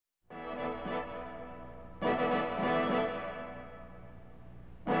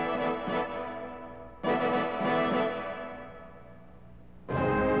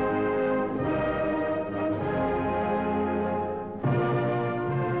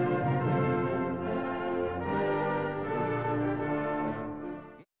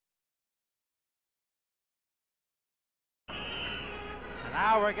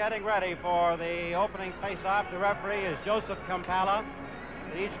Now we're getting ready for the opening face-off. The referee is Joseph Kampala.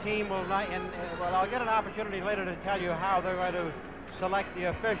 Each team will not, well, I'll get an opportunity later to tell you how they're going to select the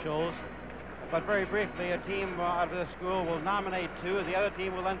officials. But very briefly, a team out of this school will nominate two. The other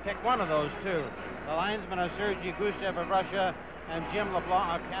team will then pick one of those two. The linesmen are Sergei Gusev of Russia and Jim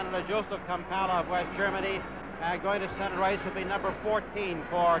LeBlanc of Canada. Joseph Kampala of West Germany. Going to center ice will be number 14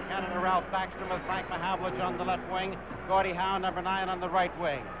 for Canada, Ralph Backstrom, with Frank Mahovlich on the left wing. Gordie Howe, number 9, on the right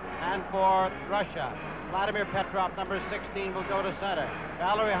wing. And for Russia, Vladimir Petrov, number 16, will go to center.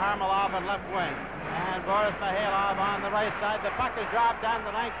 Valery Harmelov on left wing. And Boris Mihailov on the right side. The puck is dropped down.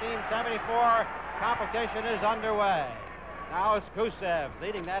 The 1974 competition is underway. Now it's Gusev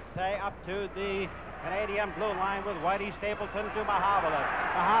leading that up to the Canadian blue line with Whitey Stapleton to Mahovlich.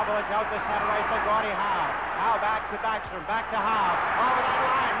 Mahovlich out to center right to Gordie Howe. Now back to Backstrom, back to Howe. Over that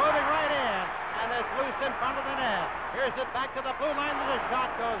line, moving right in. And it's loose in front of the net. Here's it back to the blue line. The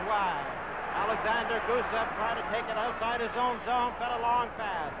shot goes wide. Alexander Gusev trying to take it outside his own zone. Fed a long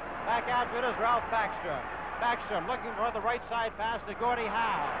pass. Back out to it is Ralph Backstrom. Backstrom looking for the right side pass to Gordie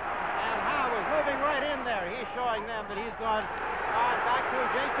Howe. And Howe is moving right in there. He's showing them that he's gone back to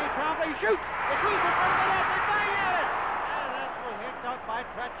J.C. Trombley. Shoots. It's loose in front of the net. They bang at it. And that was hit out by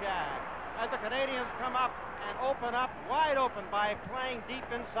Tretiak. As the Canadians come up and open up, wide open, by playing deep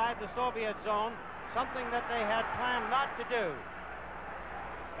inside the Soviet zone, something that they had planned not to do.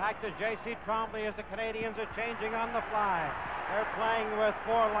 Back to J.C. Trombley as the Canadians are changing on the fly. They're playing with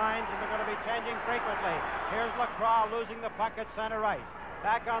 4 lines, and they're going to be changing frequently. Here's Lacroix losing the puck at center ice.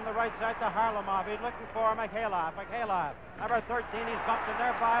 Back on the right side to Harlamov. He's looking for Mikhailov. Mikhailov, number 13, he's bumped in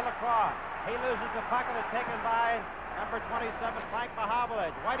there by Lacroix. He loses the puck and is taken by number 27, Frank Mahovlich.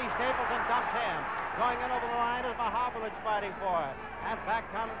 Whitey Stapleton dumps him. Going in over the line is Mahovlich fighting for it. And back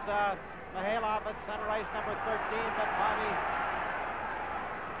comes Mihailov at center ice, number 13, but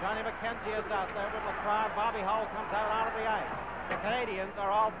Johnny McKenzie is out there with Lacroix. Bobby Hull comes out onto the ice. The Canadians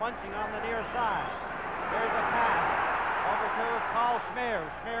are all bunching on the near side. Here's the pass over to Paul Smear.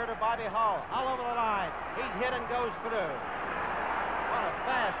 Smear to Bobby Hull. Hull over the line. He's hit and goes through. What a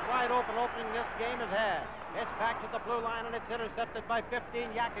fast, wide open opening this game has had. It's back to the blue line, and it's intercepted by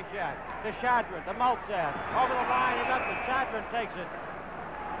 15, Yakashev. To Shadrin, to Maltsev. Over the line, he does it. Shadrin takes it.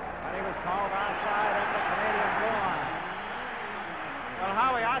 But he was called onside on the Canadian blue line. Well,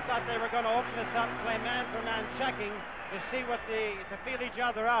 Howie, I thought they were going to open this up and play man-for-man checking to see to feel each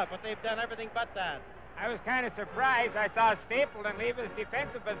other out, but they've done everything but that. I was kind of surprised. I saw Stapleton leave his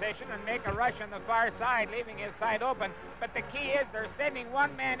defensive position and make a rush on the far side, leaving his side open. But the key is they're sending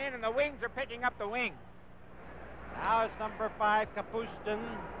one man in, and the wings are picking up the wings. Now it's number 5, Kapustin.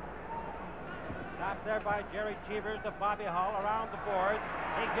 Stopped there by Gerry Cheevers to Bobby Hull around the boards.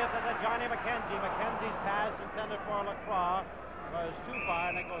 He gives it to Johnny McKenzie. McKenzie's pass intended for Lacroix was too far,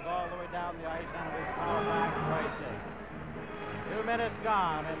 and it goes all the way down the ice, and it was called back to icing. 2 minutes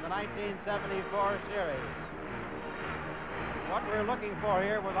gone in the 1974 series. What we're looking for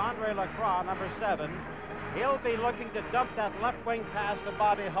here with Andre Lacroix, number 7, he'll be looking to dump that left wing pass to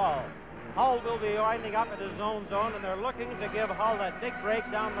Bobby Hull. Hull will be winding up at his own zone, and they're looking to give Hull that big break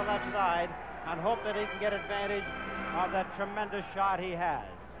down the left side and hope that he can get advantage of that tremendous shot he has.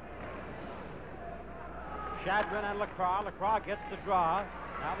 Shadrin and Lacroix. Lacroix gets the draw.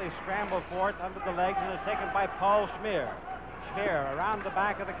 Now they scramble for it under the legs, and it's taken by Paul Smear. Smear around the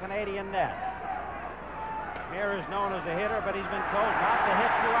back of the Canadian net. Smear is known as a hitter, but he's been told not to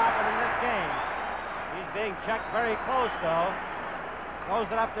hit too often in this game. He's being checked very close, though. Throws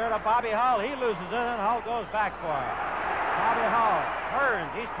it up there to Bobby Hull. He loses it, and Hull goes back for it. Bobby Hull turns.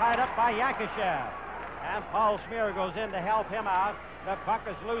 He's tied up by Yakashev. And Paul Smear goes in to help him out. The puck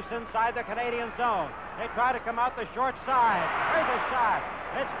is loose inside the Canadian zone. They try to come out the short side. There's a shot.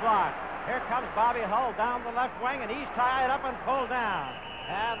 It's blocked. Here comes Bobby Hull down the left wing, and he's tied up and pulled down.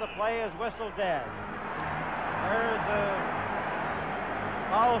 And the play is whistled dead. There's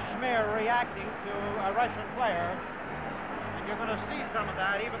Paul Smear reacting to a Russian player. And you're going to see some of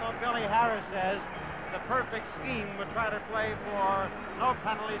that, even though Billy Harris says the perfect scheme would try to play for no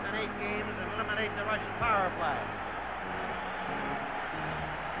penalties in 8 games and eliminate the Russian power play.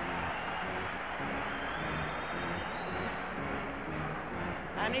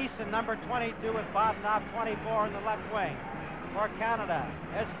 And Easton, number 22, with Bodnov, 24 in the left wing. For Canada,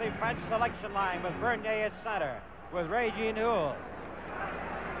 it's the French selection line with Bernier at center, with Regine Hull.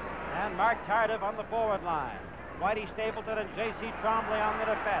 And Mark Tardif on the forward line. Whitey Stapleton and J.C. Trombley on the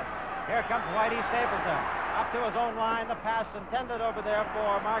defense. Here comes Whitey Stapleton. Up to his own line. The pass intended over there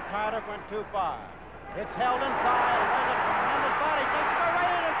for Mark Tardif went too far. It's held inside, and there's a tremendous body check to go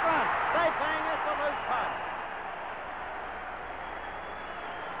right in front. They bang it, the loose puck.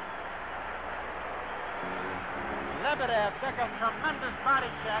 Lebedev took a tremendous body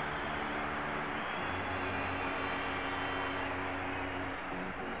check.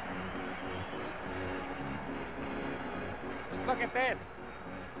 Just look at this.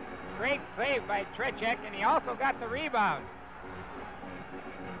 Great save by Tricek, and he also got the rebound.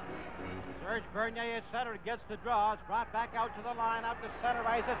 Serge Bernier is center, gets the draw. It's brought back out to the line, out to center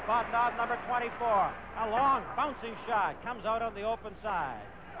ice. It's Bodnov, number 24. A long bouncing shot comes out on the open side.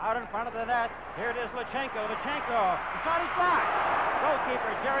 Out in front of the net, here it is Luchenko. Luchenko, the shot is blocked.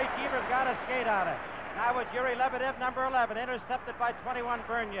 Goalkeeper Gerry Cheevers got a skate on it. Now it's Yuri Lebedev, number 11, intercepted by 21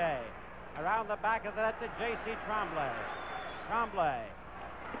 Bernier. Around the back of the net to J.C. Tremblay. Tremblay.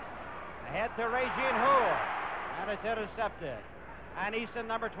 Ahead to Regine Houle. And it's intercepted. And Easton,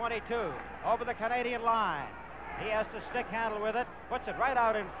 number 22, over the Canadian line. He has to stick handle with it, puts it right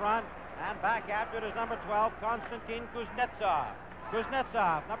out in front, and back after it is number 12, Konstantin Kuznetsov.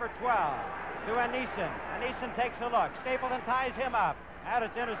 Kuznetsov, number 12, to Anison. Anison takes a look. Stapleton ties him up, and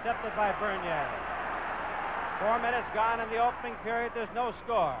it's intercepted by Bernier. 4 minutes gone in the opening period. There's no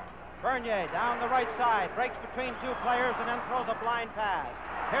score. Bernier down the right side, breaks between two players, and then throws a blind pass.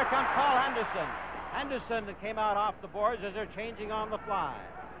 Here comes Paul Henderson. Henderson came out off the boards as they're changing on the fly.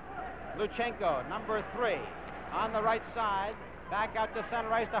 Luchenko, number 3, on the right side. Back out to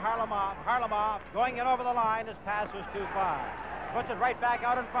center ice to Harlamov. Harlamov going in over the line. His pass was too far. Puts it right back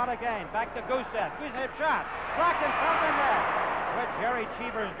out in front again. Back to Gusev. Gusev shot. Blocked in front of the net. With Gerry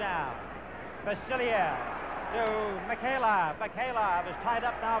Cheevers down. Vasiliev to Mikhailov. Mikhailov is tied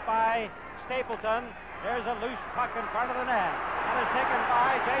up now by Stapleton. There's a loose puck in front of the net. And is taken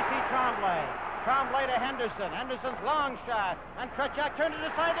by J.C. Tremblay. Tremblay to Henderson. Henderson's long shot. And Tricek turned it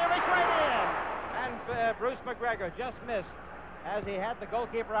aside there. It's right in. And Bruce McGregor just missed as he had the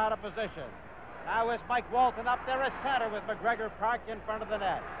goalkeeper out of position. Now it's Mike Walton up there at center with McGregor parked in front of the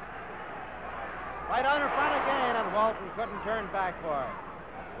net. Right out in front again, and Walton couldn't turn back for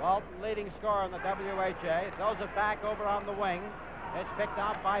it. Walton, leading scorer in the WHA, throws it back over on the wing. It's picked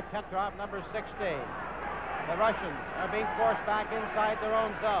off by Petrov, number 16. The Russians are being forced back inside their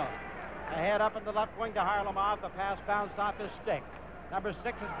own zone. Ahead up in the left wing to Harlamov. The pass bounced off his stick. Number 6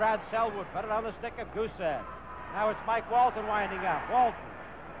 is Brad Selwood. Put it on the stick of Gusev. Now it's Mike Walton winding up. Walton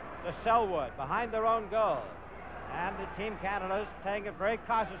to Selwood behind their own goal. And the Team Canada's playing it very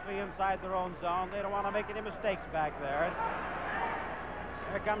cautiously inside their own zone. They don't want to make any mistakes back there.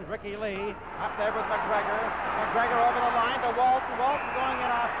 Here comes Ricky Lee up there with McGregor. McGregor over the line to Walton. Walton going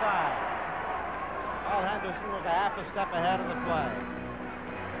in offside. Paul Henderson was a half a step ahead of the play.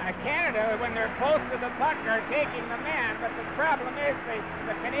 Canada, when they're close to the puck, are taking the man, but the problem is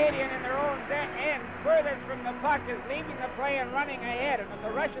the Canadian in their own end, furthest from the puck, is leaving the play and running ahead. And if the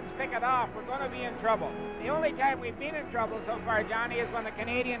Russians pick it off, we're going to be in trouble. The only time we've been in trouble so far, Johnny, is when the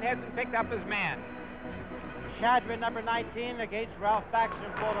Canadian hasn't picked up his man. Shadrin, number 19, against Ralph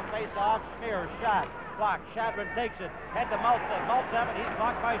Baxter, pulled a face-off. Schmier shot, blocked. Shadrin takes it, head to Maltsev. Maltsev, and he's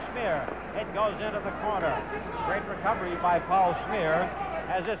blocked by Schmier. It goes into the corner. Great recovery by Paul Schmier.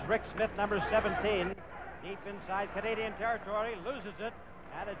 As it's Rick Smith, number 17, deep inside Canadian territory, loses it,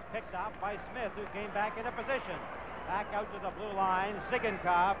 and it's picked off by Smith, who came back into position. Back out to the blue line,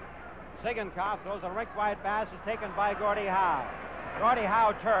 Sigankov. Sigankov throws a rink-wide pass, is taken by Gordie Howe. Gordie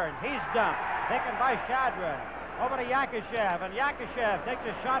Howe turns, he's dumped, taken by Shadrin. Over to Yakashev, and Yakashev takes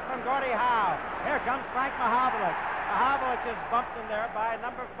a shot from Gordie Howe. Here comes Frank Mahovlich. Mahovlich is bumped in there by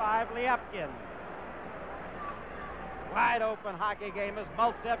number 5, Liepkin. Wide open hockey game as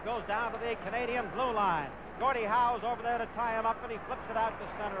Maltsev goes down to the Canadian blue line. Gordie Howe's over there to tie him up, and he flips it out to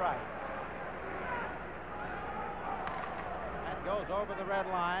center ice. That goes over the red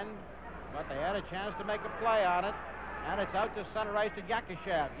line, but they had a chance to make a play on it, and it's out to center ice to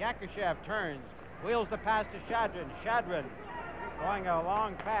Yakashev. Yakashev turns, wheels the pass to Shadrin. Shadrin throwing a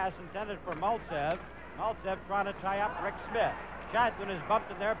long pass intended for Maltsev. Maltsev trying to tie up Rick Smith. Shadrin is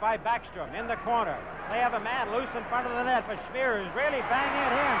bumped in there by Backstrom in the corner. They have a man loose in front of the net, but Schmier is really banging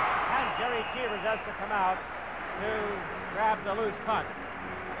at him. And Gerry Cheevers has to come out to grab the loose puck.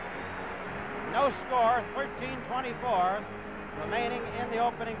 No score, 13-24, remaining in the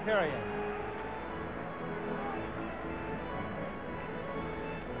opening period.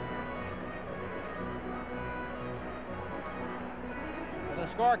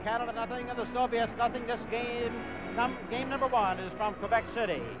 The score, Canada nothing and the Soviets nothing. This game, game number 1 is from Quebec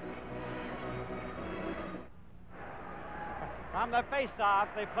City. From the face-off,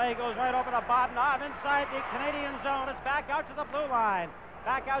 the play goes right over to Bodnov inside the Canadian zone. It's back out to the blue line.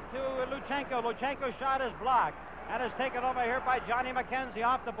 Back out to Luchenko. Luchenko's shot is blocked and is taken over here by Johnny McKenzie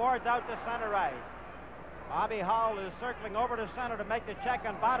off the boards out to center ice. Bobby Hall is circling over to center to make the check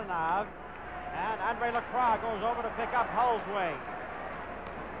on Bodnov. And Andre Lacroix goes over to pick up Hull's wing.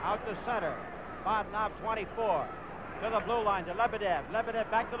 Out to center. Bodnov 24. To the blue line to Lebedev. Lebedev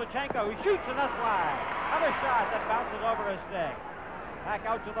back to Luchenko. He shoots and that's wide. Another shot that bounces over his stick. Back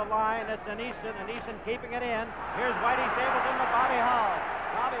out to the line. It's Anison. Anison keeping it in. Here's Whitey Stapleton to Bobby Hull.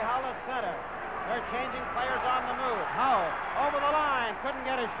 Bobby Hull at center. They're changing players on the move. Hull over the line. Couldn't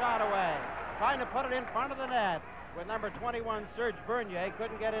get his shot away. Trying to put it in front of the net with number 21, Serge Bernier.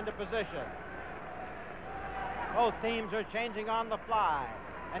 Couldn't get into position. Both teams are changing on the fly.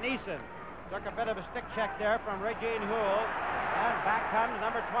 Anison took a bit of a stick check there from Regine Houle. And back comes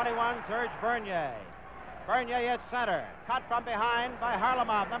number 21, Serge Bernier. Bernier at center. Cut from behind by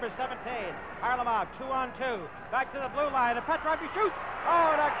Harlamov, number 17. Harlamov, 2-on-2. Back to the blue line. And Petrov, he shoots. Oh,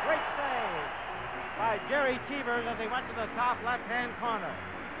 and a great save by Gerry Cheevers as he went to the top left-hand corner.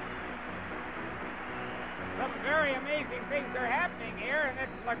 Some very amazing things are happening here, and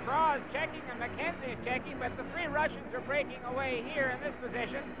it's Lacroix checking and McKenzie's checking, but the three Russians are breaking away here in this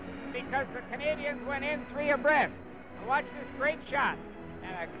position because the Canadians went in three abreast. Watch this great shot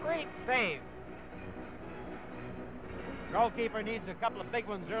and a great save. Goalkeeper needs a couple of big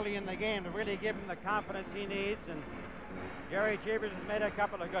ones early in the game to really give him the confidence he needs, and Gerry Cheevers has made a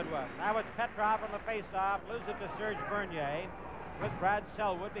couple of good ones. Now it's Petrov on the face-off, loses it to Serge Bernier with Brad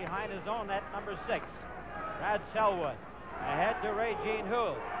Selwood behind his own net, number 6. Brad Selwood ahead to Regine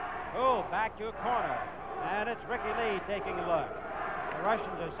Houle. Houle back to a corner, and it's Ricky Lee taking a look. The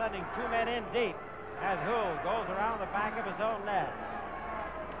Russians are sending two men in deep as Houle goes around the back of his own net.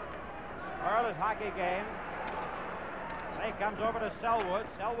 Scoreless hockey game. He comes over to Selwood.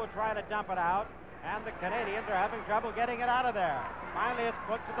 Selwood trying to dump it out, and the Canadians are having trouble getting it out of there. Finally, it's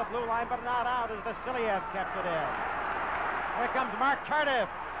put to the blue line, but not out as Vasiliev kept it in. Here comes Mark Tardif,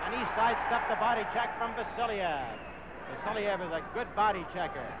 and he sidestepped the body check from Vasiliev. Vasiliev is a good body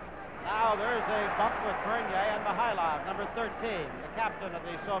checker. Now there's a bump with Bernier and Mikhailov, number 13, the captain of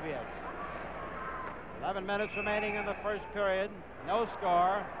the Soviets. 11 minutes remaining in the first period. No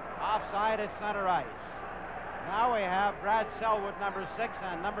score. Offside at center ice. Now we have Brad Selwood, number 6,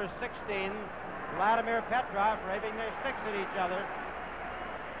 and number 16, Vladimir Petrov, waving their sticks at each other.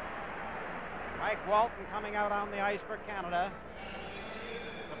 Mike Walton coming out on the ice for Canada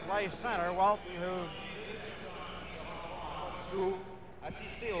to play center. Walton, who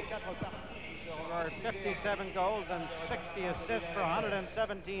scored 57 goals and 60 assists for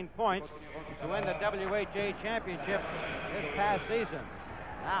 117 points to win the WHA championship this past season.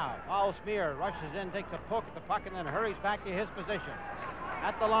 Now, Paul Smear rushes in, takes a poke at the puck, and then hurries back to his position.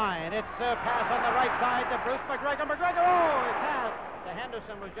 At the line, it's a pass on the right side to Bruce McGregor. McGregor, oh, he passed. The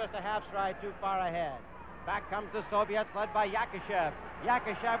Henderson was just a half stride too far ahead. Back comes the Soviets, led by Yakashev.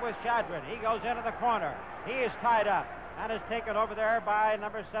 Yakashev with Shadrin. He goes into the corner. He is tied up and is taken over there by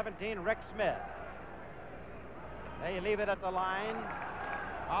number 17, Rick Smith. They leave it at the line.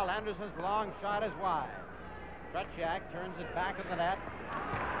 Paul Henderson's long shot is wide. Tretiak turns it back in the net.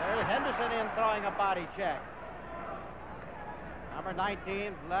 There's Henderson in throwing a body check. Number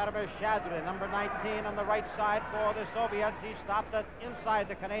 19, Vladimir Shadrin. Number 19 on the right side for the Soviets. He stopped it inside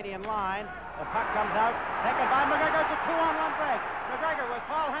the Canadian line. The puck comes out, taken by McGregor. It's a 2-on-1 break. McGregor with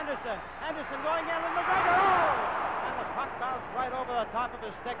Paul Henderson. Henderson going in with McGregor. Oh! And the puck bounced right over the top of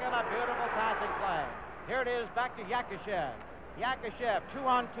his stick in a beautiful passing play. Here it is back to Yakashev. Yakashev,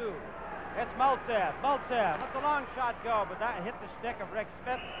 2-on-2. It's Maltsev. Maltsev lets the long shot go, but that hit the stick of Rick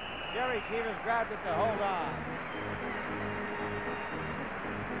Smith. Gerry Cheevers grabbed it to hold on.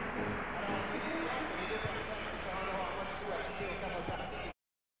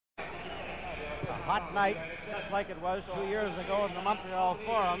 A hot night, just like it was 2 years ago in the Montreal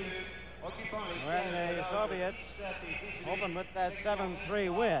Forum, when the Soviets opened with that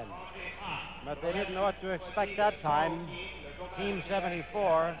 7-3 win. But they didn't know what to expect that time. Team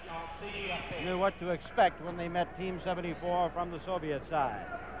 74 knew what to expect when they met Team 74 from the Soviet side.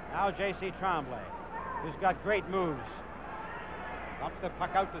 Now J.C. Tremblay, who's got great moves. Dumps the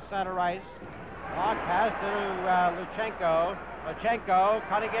puck out to center ice. Long pass to Luchenko. Luchenko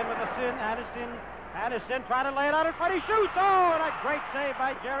cutting in with Anderson trying to lay it out in front. He shoots. Oh, and a great save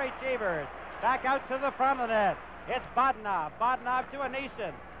by Gerry Cheevers. Back out to the front of the net. It's Bodnov. Bodnov to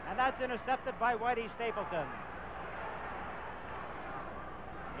Anison. And that's intercepted by Whitey Stapleton.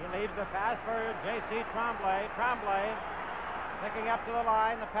 He leaves the pass for J.C. Tremblay. Tremblay picking up to the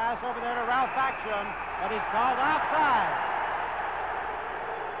line. The pass over there to Ralph Backstrom, but he's called offside.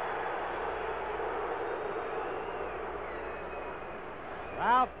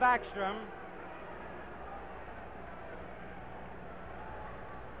 Ralph Backstrom,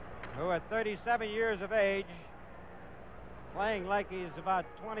 who at 37 years of age playing like he's about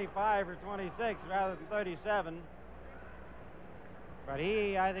 25 or 26 rather than 37. But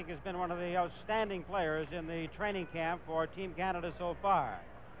he, I think, has been one of the outstanding players in the training camp for Team Canada so far.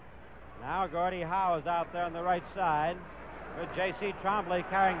 Now Gordie Howe is out there on the right side with J.C. Tremblay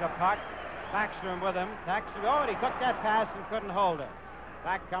carrying the puck. Backstrom with him. Oh, and he took that pass and couldn't hold it.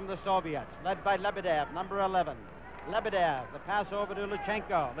 Back come the Soviets, led by Lebedev, number 11. Lebedev, the pass over to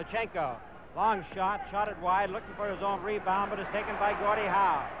Lutsenko. Lutsenko, long shot, shot it wide, looking for his own rebound, but is taken by Gordie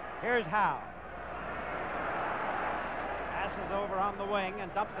Howe. Here's Howe. Passes over on the wing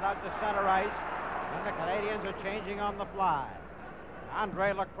and dumps it out to center ice. And the Canadians are changing on the fly.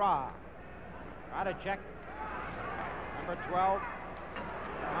 Andre Lacroix. Try to check. Number 12.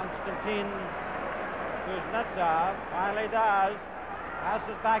 Konstantin Kuznetsov finally does.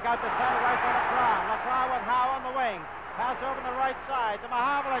 Passes back out to center right to Lacroix. Lacroix with Howe on the wing. Pass over the right side to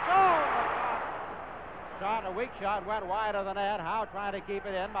Mahovlich. Oh, a weak shot, went wide of the net. Howe trying to keep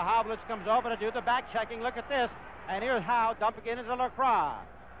it in. Mahovlich comes over to do the back checking. Look at this. And here's Howe dumping it into Lacroix.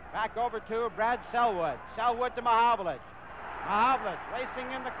 Back over to Brad Selwood. Selwood to Mahovlich. Mahovlich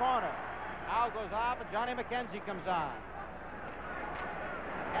racing in the corner. Howe goes off and Johnny McKenzie comes on.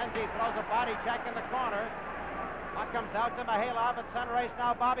 McKenzie throws a body check in the corner. Puck comes out to Mihailov at center ice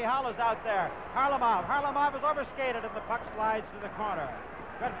now. Bobby Hollow's out there. Harlamov. Harlamov is overskated and the puck slides to the corner.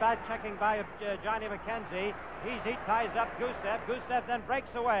 Good back checking by Johnny McKenzie. He ties up Gusev. Gusev then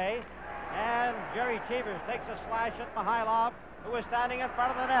breaks away. And Gerry Cheevers takes a slash at Mihailov, who is standing in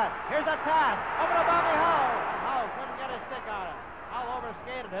front of the net. Here's a pass over to Bobby Howe. Howe couldn't get his stick on it. Howe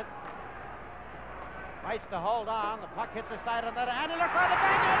overskated it. Fights to hold on. The puck hits the side of the net. And he looks for the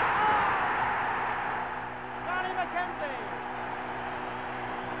bang it. Johnny McKenzie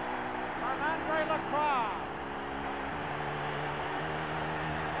from Andre Lacroix.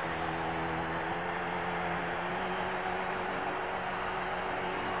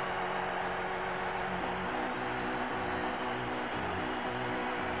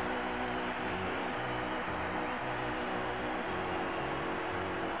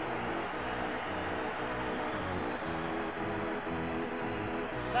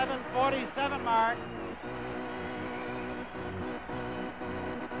 .47 mark.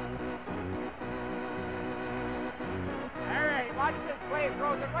 All right, watch this play.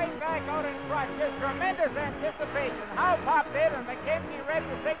 Throws it right back out in front. Just tremendous anticipation. Howe popped in and McKenzie read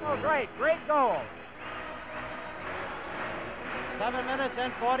the signals right. Great goal. 7 minutes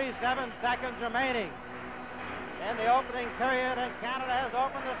and 47 seconds remaining in the opening period, and Canada has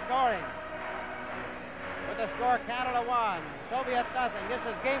opened the scoring. With the score, Canada 1, Soviets nothing. This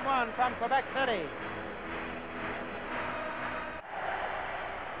is Game 1 from Quebec City.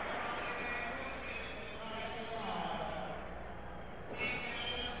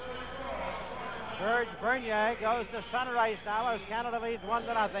 Serge Bernier goes to center ice now as Canada leads 1-0.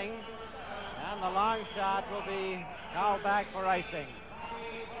 And the long shot will be called back for icing.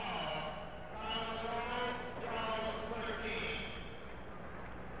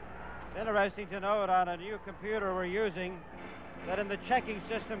 Interesting to note on a new computer we're using that in the checking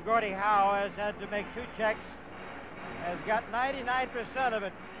system, Gordie Howe has had to make 2 checks, has got 99% of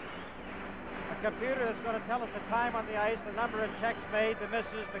it. A computer that's going to tell us the time on the ice, the number of checks made, the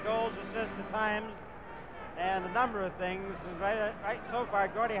misses, the goals, assists, the times, and a number of things. And right so far,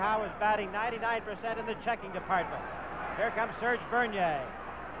 Gordie Howe is batting 99% in the checking department. Here comes Serge Bernier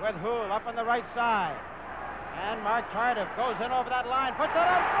with Houle up on the right side. And Mark Tardif goes in over that line, puts it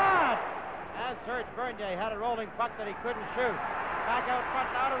out front! And Serge Bernier had a rolling puck that he couldn't shoot. Back out front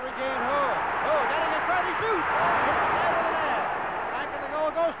now to Regine Houle. Houle getting in front, he shoots! It's right of the net. Back of the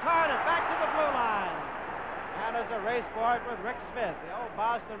goal goes Tardif, back to the blue line. And there's a race for it with Rick Smith, the old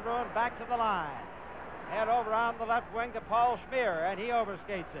Boston Bruin, back to the line. Head over on the left wing to Paul Schmier, and he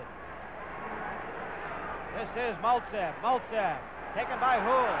overskates it. This is Maltsev. Maltsev taken by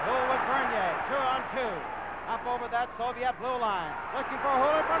Houle. Houle with Bernier, 2-on-2. Up over that Soviet blue line. Looking for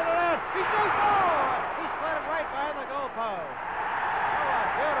Houle in front of the net. He shoots! Oh! He slid it right by the goalpost. Oh, a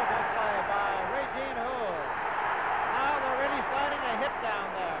beautiful play by Regine Houle. Now they're really starting to hit down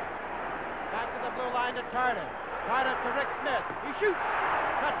there. Back to the blue line to Tardif. Tardif to Rick Smith. He shoots.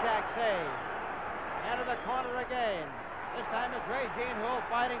 Cutjack save. Into the corner again. This time it's Regine Houle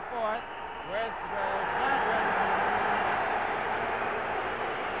fighting for it with Sandrin.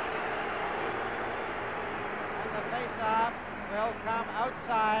 Face-off will come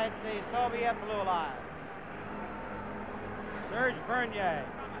outside the Soviet blue line. Serge Bernier.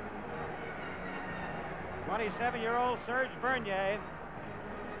 27-year-old Serge Bernier.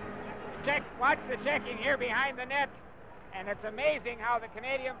 Watch the checking here behind the net. And it's amazing how the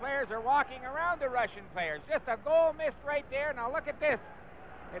Canadian players are walking around the Russian players. Just a goal missed right there. Now look at this.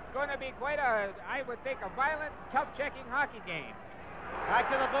 It's going to be quite a, I would think, a violent, tough-checking hockey game.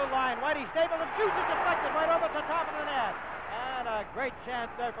 Back to the blue line. Whitey Stapleton shoots it deflected right over the top of the net. And a great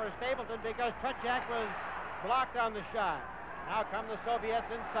chance there for Stapleton because Tretiak was blocked on the shot. Now come the Soviets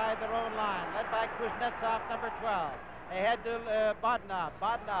inside their own line, led by Kuznetsov, number 12. They head to Bodnov.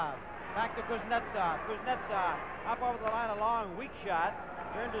 Bodnov back to Kuznetsov. Kuznetsov up over the line, a long, weak shot.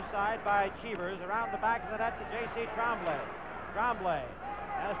 Turned aside by Cheevers. Around the back of the net to J.C. Tremblay. Tremblay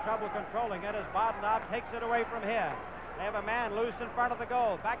has trouble controlling it as Bodnov takes it away from him. They have a man loose in front of the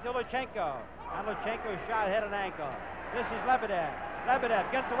goal. Back to Luchenko. And Luchenko's shot hit an ankle. This is Lebedev.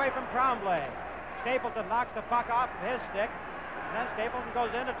 Lebedev gets away from Tremblay. Stapleton knocks the puck off of his stick. And then Stapleton goes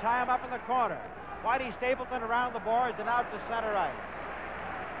in to tie him up in the corner. Whitey Stapleton around the boards and out to center ice.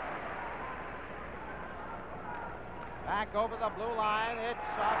 Back over the blue line. It's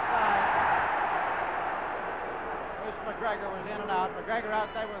offside. Bruce McGregor was in and out. McGregor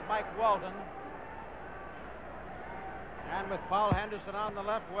out there with Mike Walton. And with Paul Henderson on the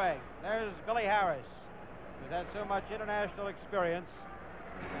left wing. There's Billy Harris, who's had so much international experience.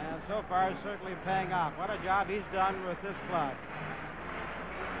 And so far, certainly paying off. What a job he's done with this club.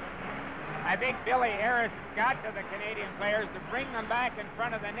 I think Billy Harris has got to the Canadian players to bring them back in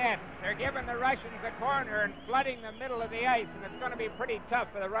front of the net. They're giving the Russians a corner and flooding the middle of the ice, and it's going to be pretty tough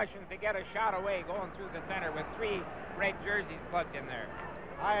for the Russians to get a shot away going through the center with 3 red jerseys plugged in there.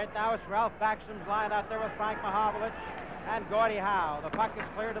 All right, now it's Ralph Backstrom's line out there with Frank Mahovlich and Gordie Howe. The puck is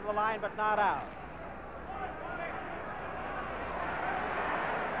clear to the line, but not out.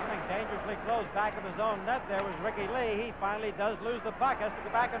 Dangerously close back of his own net there was Ricky Lee. He finally does lose the puck, has to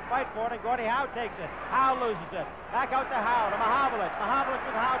go back and fight for it, and Gordie Howe takes it. Howe loses it. Back out to Howe, to Mahovlich. Mahovlich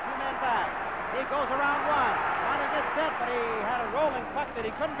with Howe, 2 men back. He goes around one. Trying to get set, but he had a rolling puck that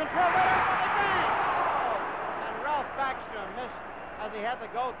he couldn't control. Right out with the bang! Oh! And Ralph Backstrom missed as he had the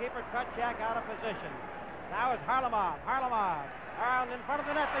goalkeeper Tretiak out of position. Now it's Harlamov. Harlamov. Around in front of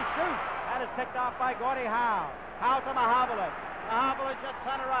the net, they shoot. That is picked off by Gordie Howe. Howe to Mahovlich. Mahovlich at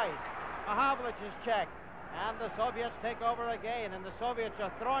center ice. Mahovlich is checked. And the Soviets take over again. And the Soviets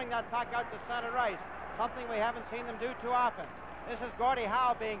are throwing that puck out to center ice. Something we haven't seen them do too often. This is Gordie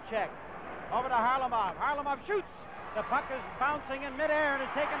Howe being checked. Over to Harlamov. Harlamov shoots. The puck is bouncing in midair and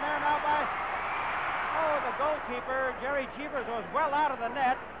is taken there now by... Oh, the goalkeeper, Gerry Cheevers, was well out of the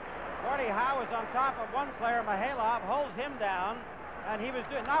net. Gordie Howe is on top of one player, Mihailov, holds him down. And he was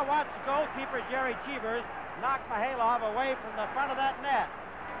doing... Now watch the goalkeeper, Gerry Cheevers, knocked Mihailov away from the front of that net.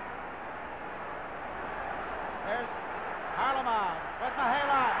 There's Harlamov with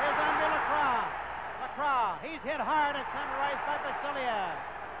Mihailov. Here's Andre Lacroix. Lacroix, he's hit hard at center ice by Vasiliev.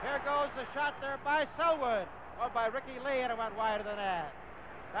 Here goes the shot there by Selwood, or by Ricky Lee, and it went wide of the net.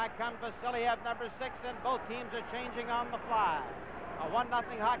 Back comes Vasiliev, number 6, and both teams are changing on the fly. A 1-0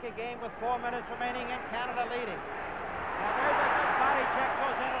 hockey game with 4 minutes remaining and Canada leading. Now there's a good body check,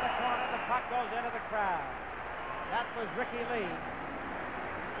 goes into the corner, the puck goes into the crowd. That was Ricky Lee.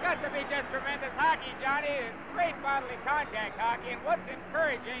 Got to be just tremendous hockey, Johnny. Great bodily contact hockey, and what's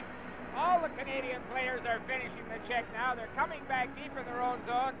encouraging, all the Canadian players are finishing the check now. They're coming back deep in their own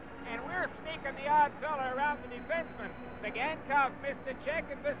zone, and we're sneaking the odd fella around the defenseman. Sagankov missed the check,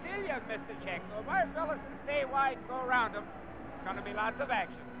 and Vasiliev missed the check. So if our fellas can stay wide and go around them, there's going to be lots of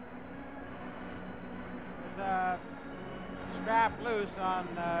action. There's a strap loose on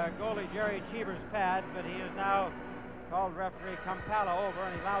goalie Gerry Cheevers' pad, but he is now called referee Kampala over,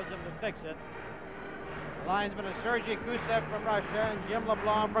 and he allows him to fix it. The linesman is Sergei Gusev from Russia and Jim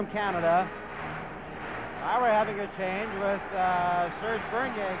LeBlanc from Canada. Now we're having a change with Serge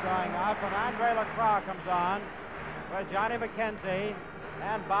Bernier going off, and Andre Lacroix comes on with Johnny McKenzie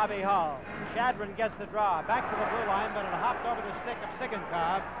and Bobby Hull. Shadron gets the draw. Back to the blue line, but it hopped over the stick of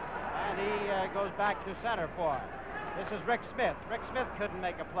Sigankov, and he goes back to center for it. This is Rick Smith. Rick Smith couldn't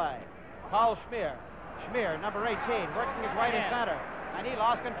make a play. Paul Schmier. Schmier, number 18, working his way to center. And he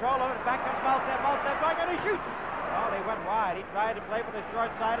lost control of it. Back comes Maltsev. Maltsev going, and he shoots. Oh, he went wide. He tried to play for the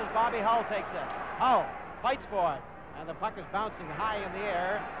short side as Bobby Hull takes it. Hull fights for it. And the puck is bouncing high in the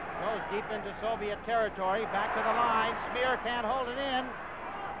air. Goes deep into Soviet territory. Back to the line. Schmier can't hold it in.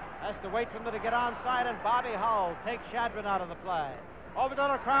 Has to wait for them to get onside, and Bobby Hull takes Shadron out of the play. Over to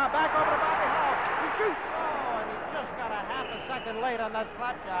Lacroix. Back over to Bobby Hull. He shoots. Oh, and he just got a half a second late on that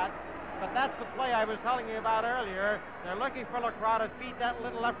slap shot. But that's the play I was telling you about earlier. They're looking for Lacroix to feed that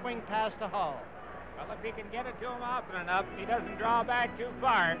little left wing pass to Hull. Well, if he can get it to him often enough, he doesn't draw back too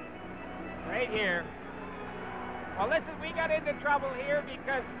far. Right here. Well, listen, we got into trouble here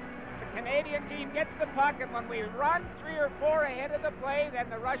because the Canadian team gets the puck, and when we run 3 or 4 ahead of the play, then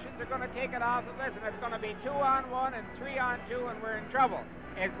the Russians are going to take it off of us, and it's going to be 2-on-1 and 3-on-2, and we're in trouble.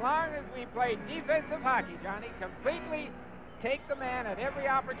 As long as we play defensive hockey, Johnny, completely take the man at every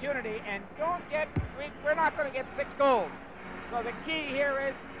opportunity, and we're not going to get 6 goals. So the key here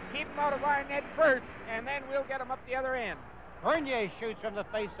is keep them out of our net first, and then we'll get them up the other end. Bernier shoots from the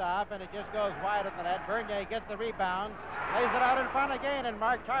face-off, and it just goes wide of the net. Bernier gets the rebound, lays it out in front again, and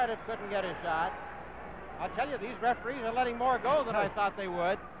Mark Tardif couldn't get a shot. I'll tell you, these referees are letting more go than I thought they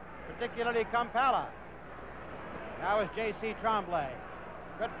would, particularly Kampala. Now is J.C. Tremblay.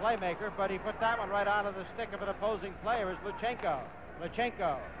 Good playmaker, but he put that one right onto the stick of an opposing player, is Luchenko.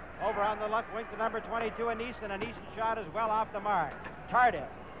 Luchenko over on the left wing to number 22, Aneeson. Aneeson's shot is well off the mark. Tardif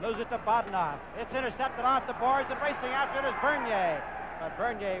loses it to Bodnoff. It's intercepted off the boards, and racing after it is Bernier. But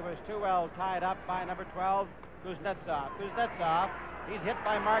Bernier was too well tied up by number 12, Kuznetsov. Kuznetsov, he's hit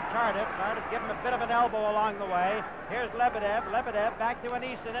by Mark Tardif. Tardif gave him a bit of an elbow along the way. Here's Lebedev. Lebedev back to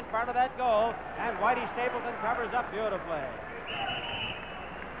Aneeson in front of that goal, and Whitey Stapleton covers up beautifully.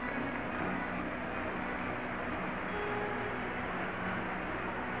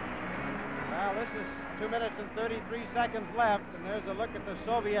 Well, this is 2 minutes and 33 seconds left, and there's a look at the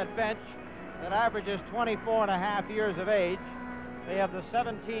Soviet bench that averages 24 and a half years of age. They have the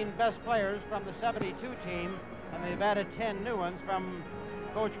 17 best players from the 72 team, and they've added 10 new ones from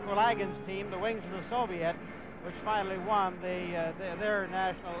Coach Kulagin's team, the Wings of the Soviet, which finally won their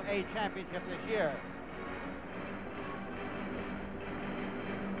National A championship this year.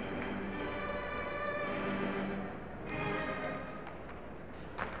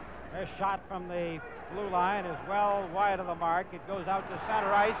 Their shot from the blue line is well wide of the mark. It goes out to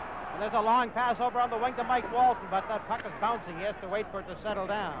center ice, and there's a long pass over on the wing to Mike Walton, but that puck is bouncing. He has to wait for it to settle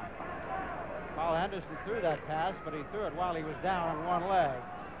down. Paul Henderson threw that pass, but he threw it while he was down on one leg.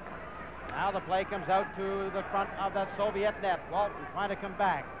 Now the play comes out to the front of that Soviet net. Walton trying to come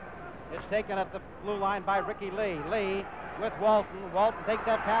back. It's taken at the blue line by Ricky Lee. Lee with Walton. Walton takes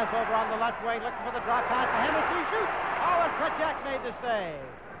that pass over on the left wing, looking for the drop pass to Henderson. He shoots. Oh, and Kretschak made the save.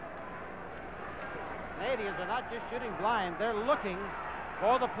 Canadians are not just shooting blind, they're looking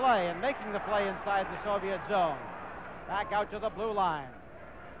for the play and making the play inside the Soviet zone. Back out to the blue line.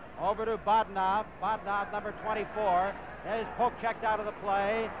 Over to Bodnov. Bodnov, number 24. There's poke checked out of the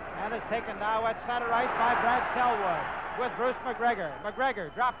play, and it's taken now at center ice by Brad Selwood with Bruce McGregor.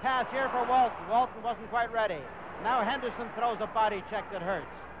 McGregor, drop pass here for Walton. Walton wasn't quite ready. Now Henderson throws a body check that hurts.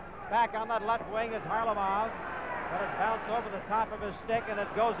 Back on that left wing is Harlamov, but it bounced over the top of his stick, and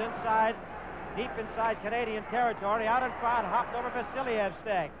it goes inside, deep inside Canadian territory. Out in front, hopped over Vasilyev's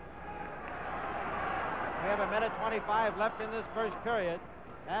stick. We have 1:25 left in this first period,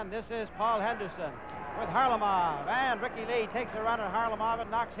 and this is Paul Henderson with Harlamov, and Ricky Lee takes a run at Harlamov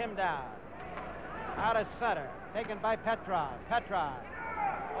and knocks him down. Out at center, taken by Petrov. Petrov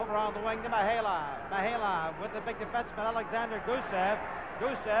over on the wing to Mihailov. Mihailov with the big defenseman Alexander Gusev.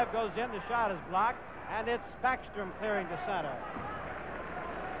 Gusev goes in, the shot is blocked, and it's Backstrom clearing to center.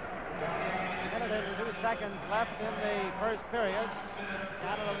 1 minute and 2 seconds left in the first period.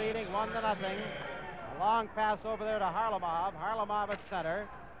 Canada leading 1-0. A long pass over there to Harlamov. Harlamov at center.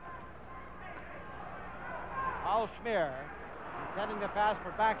 Paul Schmier intending the pass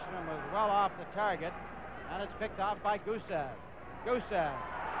for Backstrom was well off the target, and it's picked off by Gusev. Gusev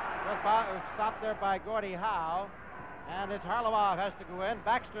was stopped there by Gordie Howe, and it's Harlamov has to go in.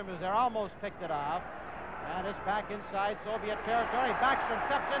 Backstrom is there, almost picked it off. And it's back inside Soviet territory. Backstrom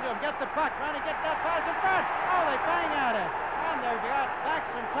steps into him, gets the puck, trying to get that pass in front. Oh, they bang at it. And they've got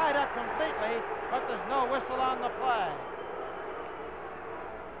Backstrom tied up completely, but there's no whistle on the play.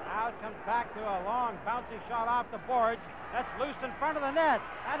 Now it comes back to a long bouncing shot off the boards. That's loose in front of the net.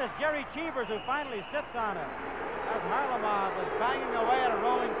 And it's Gerry Cheevers who finally sits on it, as Harlamov was banging away at a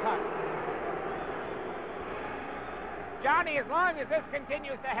rolling puck. Johnny, as long as this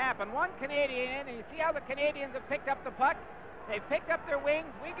continues to happen, one Canadian in, and you see how the Canadians have picked up the puck? They've picked up their wings,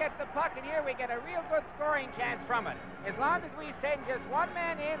 we get the puck, and here we get a real good scoring chance from it. As long as we send just one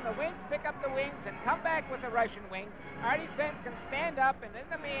man in, the wings pick up the wings and come back with the Russian wings, our defense can stand up and in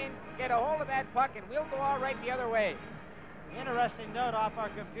the main get a hold of that puck, and we'll go all right the other way. Interesting note off our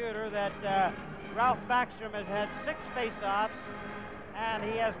computer that Ralph Backstrom has had 6 face-offs, and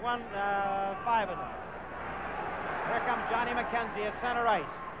he has won 5 of them. Here comes Johnny McKenzie at center ice,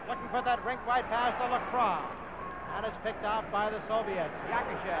 looking for that rink-wide pass to Lacroix. And it's picked off by the Soviets.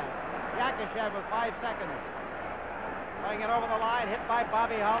 Yakashev. Yakashev with 5 seconds. Playing it over the line, hit by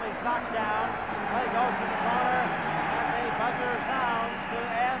Bobby Hull. He's knocked down. Play goes to the corner, and the buzzer sounds to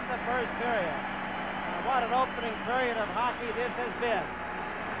end the first period. And what an opening period of hockey this has been.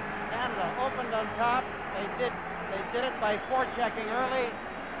 Canada opened on top. They did it by forechecking early.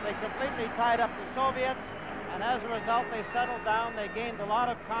 They completely tied up the Soviets, and as a result, they settled down. They gained a lot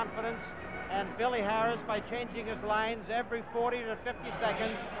of confidence, and Billy Harris, by changing his lines every 40 to 50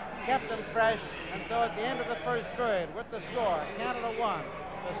 seconds, kept them fresh. And so at the end of the first period, with the score, Canada won,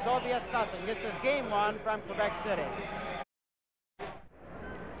 the Soviets nothing. This is Game 1 from Quebec City.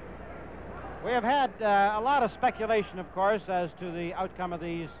 We have had a lot of speculation, of course, as to the outcome of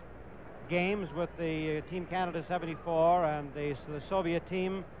these games with the Team Canada 74 and the Soviet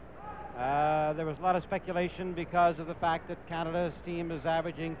team. There was a lot of speculation because of the fact that Canada's team is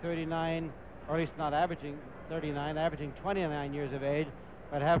averaging 39, or at least not averaging 39, averaging 29 years of age,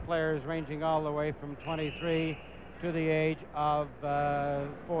 but have players ranging all the way from 23 to the age of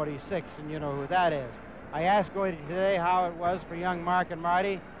 46, and you know who that is. I asked Gordie today how it was for young Mark and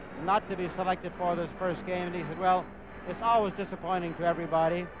Marty not to be selected for this first game, and he said, well, it's always disappointing to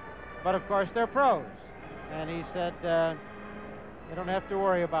everybody, but of course they're pros. And he said, you don't have to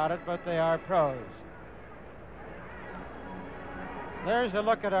worry about it, but they are pros. There's a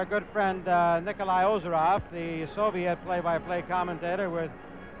look at our good friend Nikolai Ozerov, the Soviet play-by-play commentator, with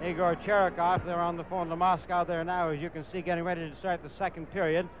Igor Cherikov. They're on the phone to Moscow there now, as you can see, getting ready to start the second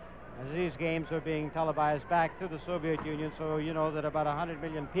period, as these games are being televised back to the Soviet Union, so you know that about 100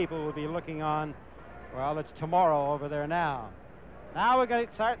 million people will be looking on. Well, it's tomorrow over there now. Now we're going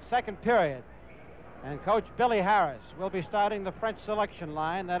to start second period, and Coach Billy Harris will be starting the French selection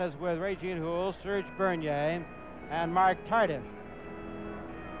line. That is with Regine Houle, Serge Bernier, and Marc Tardif.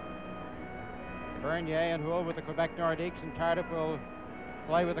 Bernier and Houle with the Quebec Nordiques, and Tardif will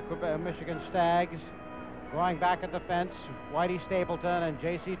play with the Michigan Stags. Going back at the fence, Whitey Stapleton and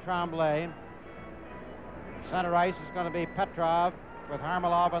J.C. Tremblay. Center ice is going to be Petrov with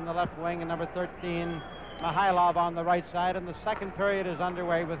Harmelov on the left wing and number 13 Mihailov on the right side. And the second period is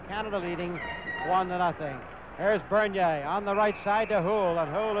underway with Canada leading 1-0. Here's Bernier on the right side to Houle,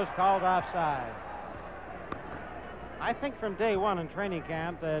 and Houle is called offside. I think from day one in training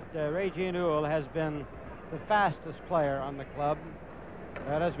camp that Regine Houle has been the fastest player on the club.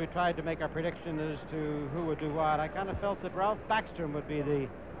 But as we tried to make our prediction as to who would do what, I kind of felt that Ralph Backstrom would be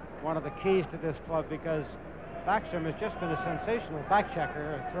one of the keys to this club, because Backstrom has just been a sensational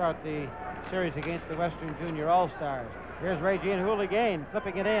backchecker throughout the series against the Western Junior All-Stars. Here's Regine Houle again,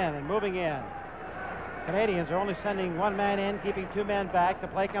 flipping it in and moving in. Canadians are only sending one man in, keeping two men back. The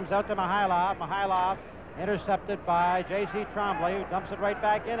play comes out to Mihailov. Mihailov intercepted by J.C. Tremblay, who dumps it right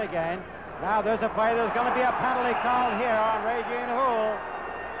back in again. Now there's a play. There's going to be a penalty called here on Regine Houle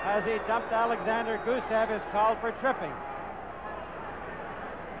as he jumped. Alexander Gusev is called for tripping.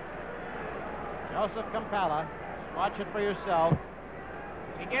 Joseph Kampala, watch it for yourself.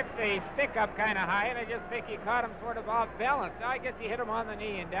 He gets the stick up kind of high, and I just think he caught him sort of off balance. I guess he hit him on the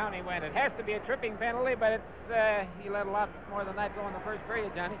knee, and down he went. It has to be a tripping penalty, but it's he let a lot more than that go in the first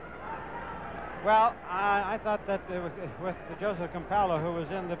period, Johnny. Well, I thought that with Joseph Kampala, who was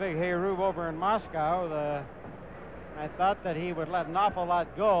in the big Hayru over in Moscow, I thought that he would let an awful lot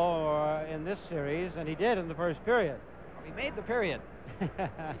go in this series, and he did in the first period. Well, he made the period. He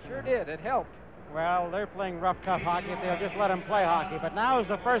sure did. It helped. Well, they're playing rough, tough hockey if they'll just let him play hockey. But now is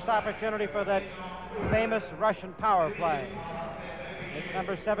the first opportunity for that famous Russian power play. It's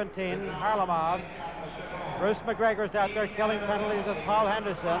number 17, Harlamov. Bruce McGregor's out there killing penalties with Paul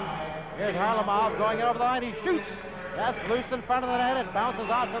Henderson. Here's Harlamov going over the line. He shoots. That's loose in front of the net. It bounces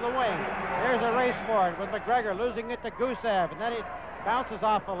off to the wing. Here's a race for it with McGregor losing it to Gusev. And then it bounces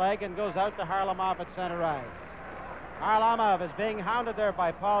off the leg and goes out to Harlamov at center ice. Harlamov is being hounded there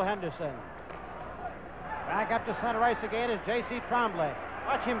by Paul Henderson. Back up to center ice again is J.C. Tremblay.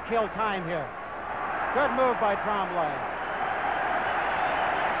 Watch him kill time here. Good move by Tremblay.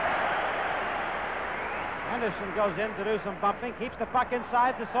 Henderson goes in to do some bumping, keeps the puck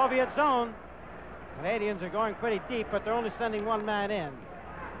inside the Soviet zone. Canadians are going pretty deep, but they're only sending one man in.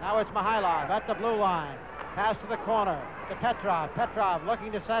 Now it's Mihailov at the blue line. Pass to the corner to Petrov. Petrov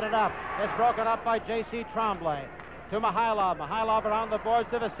looking to set it up. It's broken up by J.C. Tremblay. To Mihailov. Mihailov around the boards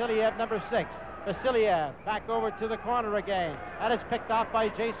to Vasiliev, number 6. Vasiliev back over to the corner again. That is picked off by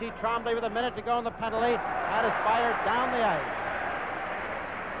J.C. Tremblay with a minute to go in the penalty. That is fired down the ice.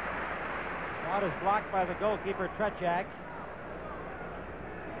 Shot is blocked by the goalkeeper, Trechak.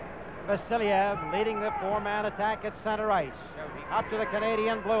 Vasiliev leading the four-man attack at center ice. Up to the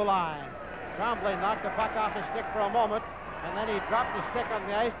Canadian blue line. Tremblay knocked the puck off his stick for a moment, and then he dropped the stick on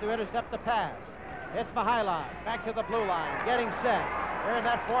the ice to intercept the pass. It's Mihailov back to the blue line, getting set. They're in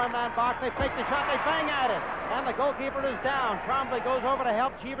that four-man box. They fake the shot. They bang at it. And the goalkeeper is down. Tremblay goes over to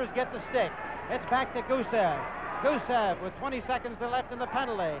help Cheevers get the stick. It's back to Gusev. Gusev with 20 seconds left in the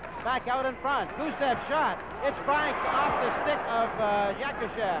penalty. Back out in front. Gusev shot. It's Frank off the stick of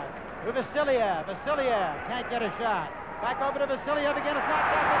Yakushev. To Vasiliev. Vasiliev can't get a shot. Back over to Vasiliev again. It's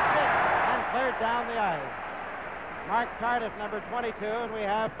knocked off the stick and cleared down the ice. Mark Tardif, number 22, and we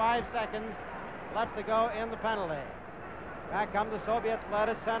have 5 seconds left to go in the penalty. Back come the Soviets, led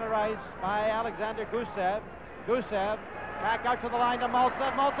at center ice by Alexander Gusev. Gusev back out to the line to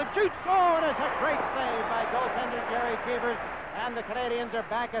Maltsev. Maltsev shoots. Oh, and it's a great save by goaltender Gerry Cheevers, and the Canadians are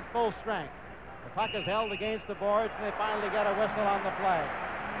back at full strength. The puck is held against the boards, and they finally get a whistle on the play.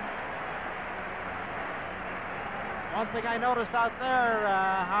 One thing I noticed out there,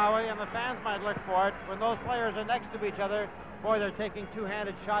 Howie, and the fans might look for it, when those players are next to each other, boy, they're taking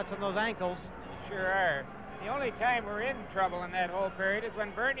two-handed shots on those ankles. They sure are. The only time we're in trouble in that whole period is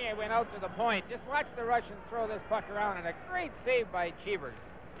when Bernier went out to the point. Just watch the Russians throw this puck around, and a great save by Cheevers.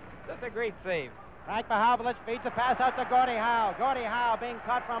 Just a great save. Frank Mahovlich feeds a pass out to Gordie Howe. Gordie Howe being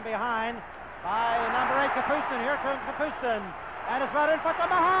caught from behind by number 8, Kapustin. Here comes Kapustin. And it's right in front of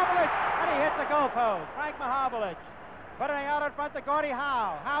Mahovlich. And he hit the goalpost. Frank Mahovlich putting it out in front to Gordie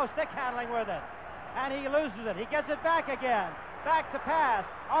Howe. Howe stick handling with it. And he loses it. He gets it back again. Back to pass.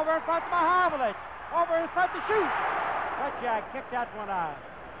 Over in front to Mahovlich. Over in front to shoot. But Jack kicked that one out.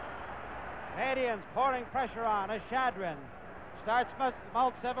 Canadians pouring pressure on as Shadrin starts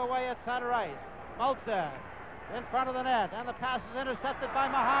Maltsev away at center ice. Maltsev in front of the net, and the pass is intercepted by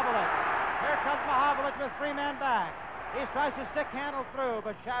Mahovlich. Here comes Mahovlich with 3 men back. He tries to stick handle through,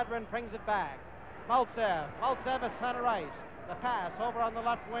 but Shadrin brings it back. Maltsev at center ice. The pass over on the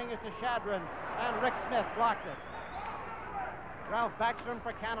left wing is to Shadrin, and Rick Smith blocked it. Ralph Backstrom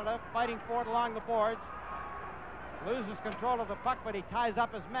for Canada, fighting for it along the boards. Loses control of the puck, but he ties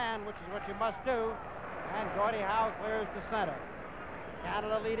up his man, which is what you must do. And Gordie Howe clears to center.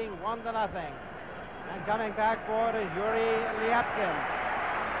 Canada leading 1-0. And coming back for it is Yuri Lyapkin.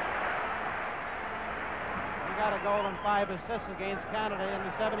 He got a goal and 5 assists against Canada in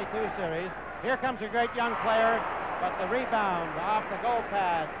the 72 series. Here comes a great young player, but the rebound off the goal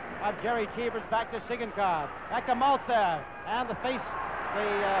pad of Gerry Cheevers back to Sigankov. Back to Maltsev. And the faked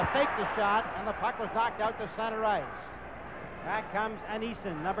the shot, and the puck was knocked out to center ice. Back comes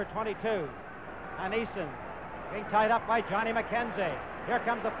Anisin, number 22. Anisin being tied up by Johnny McKenzie. Here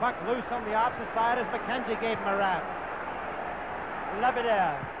comes the puck loose on the opposite side as McKenzie gave him a rap.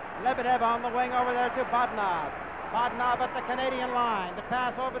 Lebedev on the wing over there to Bodnov. Bodnov at the Canadian line. The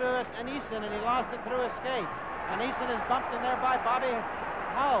pass over to Anisin, and he lost it through his skates. Anisin is bumped in there by Bobby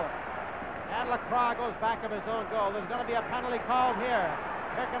Hull. And Lacroix goes back of his own goal. There's going to be a penalty called here.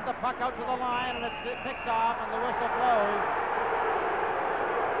 Here comes the puck out to the line, and it's picked off, and the whistle blows.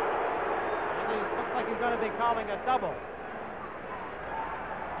 And he looks like he's going to be calling a double.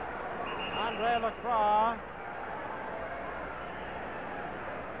 Andre Lacroix.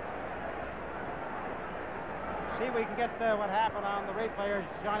 See if we can get what happened on the replay as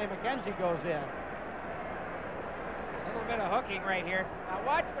Johnny McKenzie goes in. A little bit of hooking right here. Now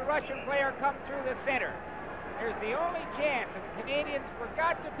watch the Russian player come through the center. There's the only chance, and the Canadians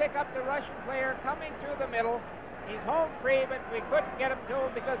forgot to pick up the Russian player coming through the middle. He's home free, but we couldn't get him to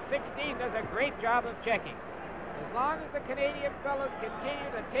him because 16 does a great job of checking. As long as the Canadian fellas continue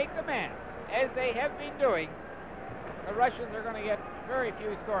to take the man, as they have been doing, the Russians are going to get very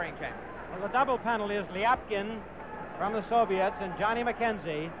few scoring chances. Well, the double penalty is Lyapkin from the Soviets and Johnny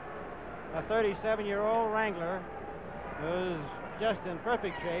McKenzie, a 37-year-old Wrangler, who's just in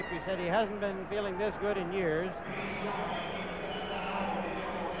perfect shape. He said he hasn't been feeling this good in years.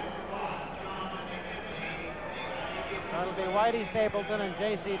 So it'll be Whitey Stapleton and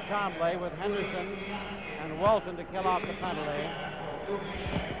J.C. Tremblay with Henderson and Walton to kill off the penalty.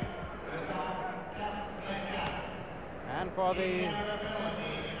 And for the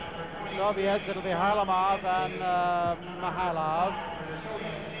Soviets, it'll be Harlamov and Mihailov.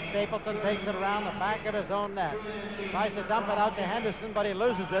 Stapleton takes it around the back of his own net. Tries to dump it out to Henderson, but he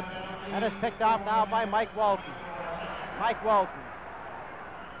loses it. And it's picked off now by Mike Walton. Mike Walton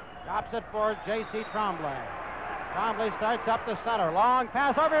drops it for J.C. Tremblay. Tremblay starts up the center. Long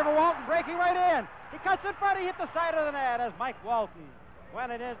pass over for Walton, breaking right in. He cuts in front, he hit the side of the net as Mike Walton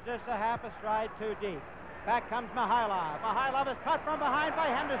went it is just a half a stride too deep. Back comes Mihailov. Mihailov is cut from behind by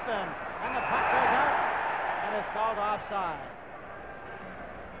Henderson. And the puck goes out and is called offside.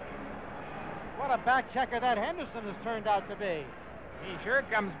 What a back checker that Henderson has turned out to be. He sure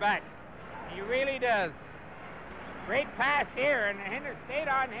comes back. He really does. Great pass here, and Henderson stayed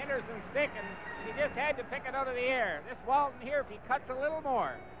on Henderson's stick, and he just had to pick it out of the air. This Walton here, if he cuts a little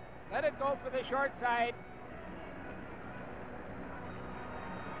more, let it go for the short side.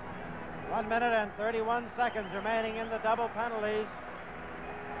 1 minute and 31 seconds remaining in the double penalties.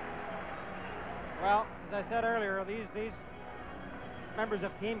 Well, as I said earlier, these members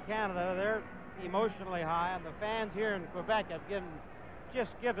of Team Canada, they're emotionally high, and the fans here in Quebec have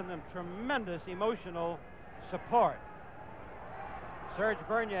just given them tremendous emotional support. Serge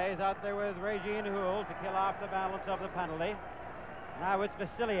Bernier is out there with Regine Houle to kill off the balance of the penalty. Now it's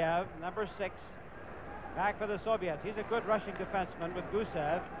Vasiliev, number 6, back for the Soviets. He's a good rushing defenseman with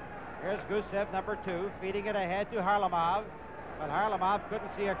Gusev. Here's Gusev, number 2, feeding it ahead to Harlamov. But Harlamov couldn't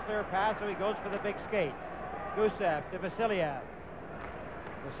see a clear pass, so he goes for the big skate. Gusev to Vasiliev.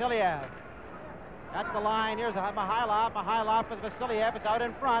 Vasiliev at the line. Here's Mihailov. Mihailov with Vasiliev. It's out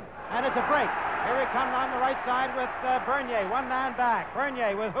in front, and it's a break. Here he comes on the right side with Bernier. One man back.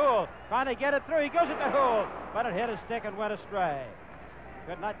 Bernier with Houle trying to get it through. He goes it to Houle, but it hit his stick and went astray.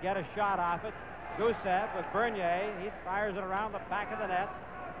 Could not get a shot off it. Gusev with Bernier. He fires it around the back of the net.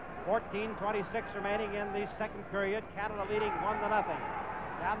 14:26 remaining in the second period. Canada leading 1-0.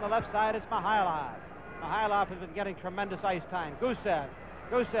 Down the left side, it's Mihailov. Mihailov has been getting tremendous ice time.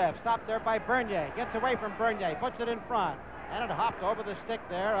 Gusev stopped there by Bernier. Gets away from Bernier. Puts it in front. And it hopped over the stick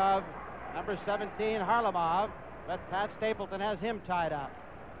there of number 17, Harlamov. But Pat Stapleton has him tied up.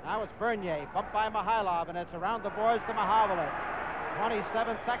 Now it's Bernier. Bumped by Mihailov, and it's around the boards to Mahovlich.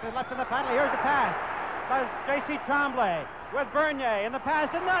 27 seconds left in the penalty. Here's the pass by J.C. Tremblay with Bernier, and the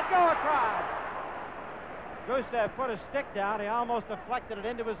pass did not go across. Gusev put a stick down. He almost deflected it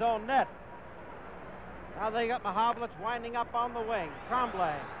into his own net. Now they got Mahovlich winding up on the wing.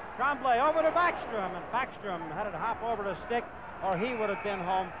 Tremblay over to Backstrom, and Backstrom had it hop over the stick, or he would have been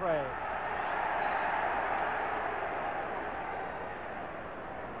home free.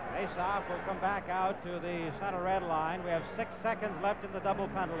 Face-off will come back out to the center red line. We have 6 seconds left in the double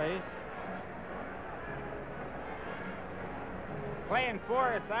penalties. Playing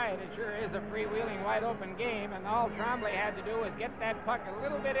 4 aside, it sure is a freewheeling, wide-open game, and all Tremblay had to do was get that puck a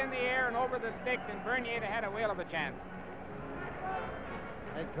little bit in the air and over the stick, and Bernier had a whale of a chance.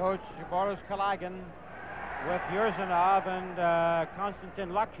 Head coach Boris Kalagin with Yurzhanov and Konstantin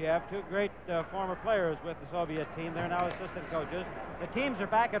Lokchev, 2 great former players with the Soviet team. They're now assistant coaches. The teams are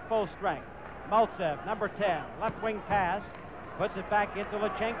back at full strength. Maltsev, number 10, left wing pass, puts it back into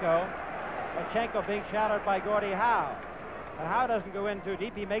Lachenko. Lachenko being shadowed by Gordie Howe. But Howe doesn't go in too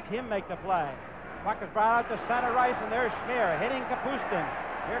deep. He makes him make the play. Puck is brought out to center ice, and there's Schmier hitting Kapustin.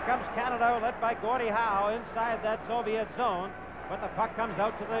 Here comes Canada, led by Gordie Howe inside that Soviet zone. But the puck comes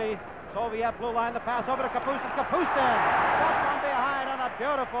out to the Soviet blue line. The pass over to Kapustin. Kapustin stopped from behind on a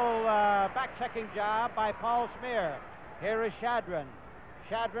beautiful back-checking job by Paul Schmier. Here is Shadrin.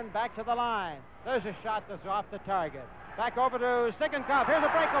 Shadrin back to the line. There's a shot that's off the target. Back over to Sigankov. Here's a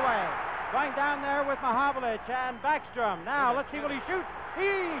breakaway. Going down there with Mahovlich and Backstrom. Now, let's see, will he shoot?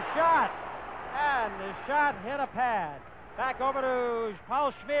 He shot! And the shot hit a pad. Back over to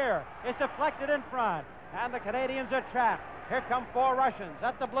Paul Schmier. It's deflected in front. And the Canadians are trapped. Here come 4 Russians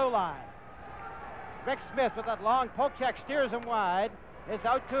at the blue line. Rick Smith with that long poke check steers him wide. It's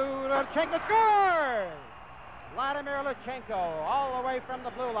out to Lachenko. Scores! Vladimir Lachenko all the way from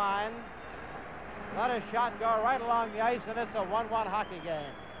the blue line. Let a shot go right along the ice, and it's a 1-1 hockey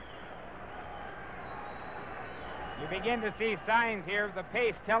game. You begin to see signs here of the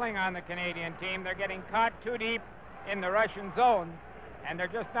pace telling on the Canadian team. They're getting caught too deep in the Russian zone, and they're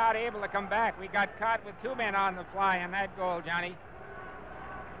just not able to come back. We got caught with 2 men on the fly in that goal, Johnny.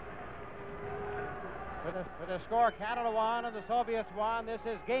 For the score, Canada won and the Soviets won. This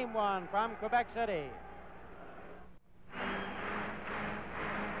is Game 1 from Quebec City.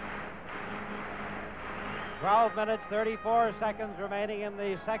 "12 minutes, 34 seconds remaining in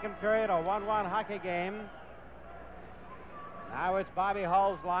the second period, a 1-1 hockey game. Now it's Bobby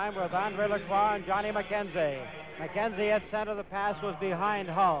Hull's line with Andre Lacroix and Johnny McKenzie. McKenzie at center. The pass was behind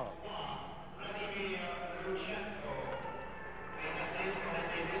Hull.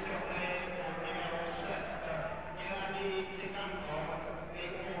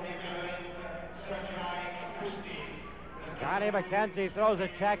 Johnny McKenzie throws a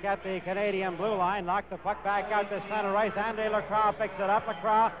check at the Canadian blue line, knocked the puck back out to center ice. Andre Lacroix picks it up.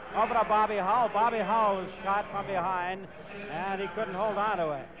 Lacroix over to Bobby Hull. Bobby Hull was shot from behind, and he couldn't hold on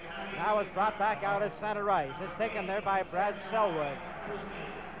to it. Now it's brought back out at center ice. It's taken there by Brad Selwood.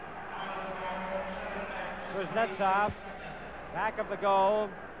 Kuznetsov, back of the goal.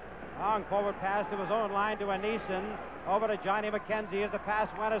 Long forward pass to his own line to Anisin. Over to Johnny McKenzie as the pass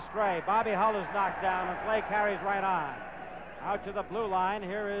went astray. Bobby Hull is knocked down, and play carries right on. Out to the blue line.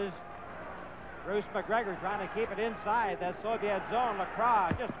 Here is Bruce McGregor trying to keep it inside that Soviet zone. Lacroix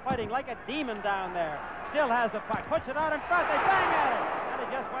just fighting like a demon down there. Still has the puck. Puts it out in front. They bang at it. And it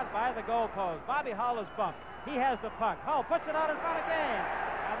just went by the goal post. Bobby Hull is bumped. He has the puck. Hull puts it out in front again.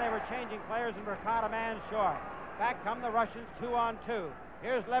 And they were changing players and were caught a man short. Back come the Russians, 2-on-2.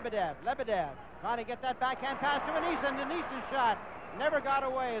 Here's Lebedev. Lebedev trying to get that backhand pass to Anisin. Anisin's shot never got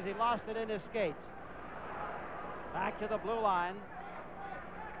away as he lost it in his skates. Back to the blue line.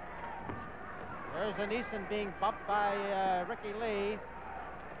 There's Anisin being bumped by Ricky Lee.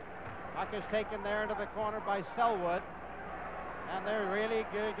 Puck is taken there into the corner by Selwood. And they're really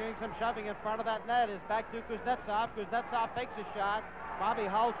doing some shoving in front of that net. It's back to Kuznetsov. Kuznetsov fakes a shot. Bobby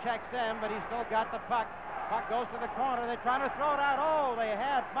Hull checks in, but he's still got the puck. Puck goes to the corner. They're trying to throw it out. Oh, they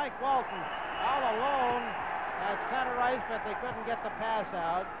had Mike Walton all alone at center ice, but they couldn't get the pass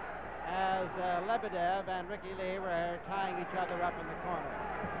out as Lebedev and Ricky Lee were tying each other up in the corner.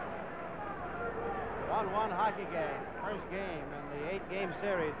 1-1 hockey game. First game in the 8-game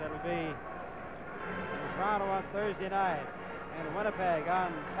series. It'll be in Toronto on Thursday night, in Winnipeg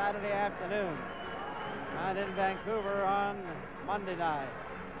on Saturday afternoon, and in Vancouver on Monday night.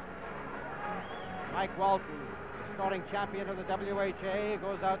 Mike Walton, scoring champion of the WHA,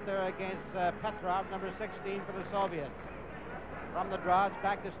 goes out there against Petrov, number 16 for the Soviets. From the draw, it's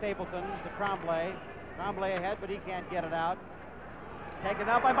back to Stapleton, to Tremblay. Tremblay ahead, but he can't get it out. Taken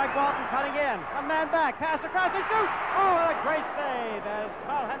out by Mike Walton, cutting in. A man back, pass across, he shoots! Oh, a great save as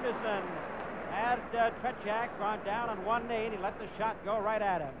Paul Henderson had Tretiak gone down on one knee, and he let the shot go right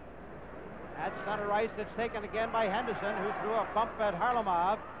at him. At center ice, it's taken again by Henderson, who threw a bump at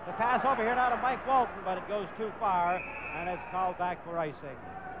Harlamov. The pass over here now to Mike Walton, but it goes too far, and it's called back for icing.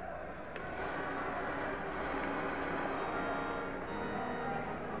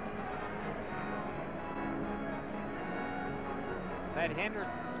 That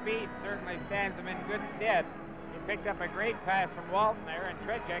Henderson's speed certainly stands him in good stead. He picked up a great pass from Walton there, and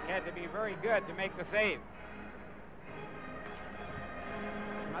Tretiak had to be very good to make the save.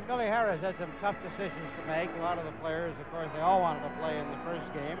 Billy Harris had some tough decisions to make. A lot of the players, of course, they all wanted to play in the first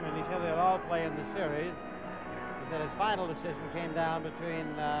game, and he said they'll all play in the series. He said his final decision came down between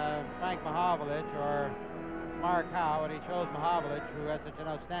Frank Mahovlich or Mark Howe, and he chose Mahovlich, who had such an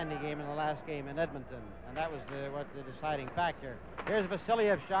outstanding game in the last game in Edmonton, and that was the deciding factor. Here's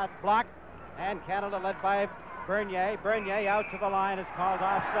Vasilyev's shot, blocked, and Canada led by Bernier. Bernier out to the line is called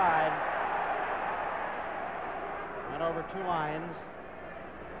offside. Went over two lines.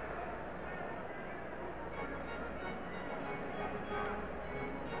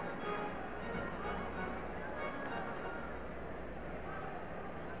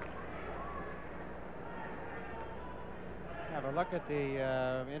 Have a look at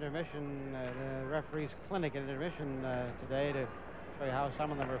the intermission, the referee's clinic at intermission today to show you how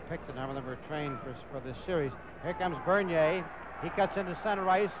some of them were picked and some of them were trained for this series. Here comes Bernier. He cuts into center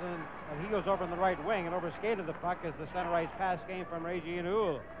ice, and he goes over in the right wing and overskated the puck as the center ice pass came from Regine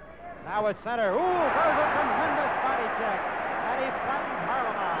Houle. Now at center. Ooh, there's a tremendous body check, and he flattens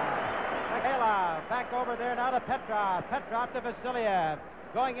Harlamov. Mikhailov back over there now to Petrov. Petrov to Vasiliev.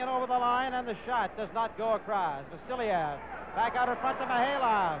 Going in over the line, and the shot does not go across. Vasiliev back out in front to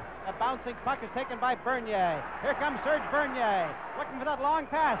Mikhailov. The bouncing puck is taken by Bernier. Here comes Serge Bernier, looking for that long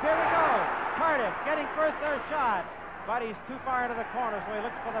pass. Here we go. Cardiff getting first their shot, but he's too far into the corner, so he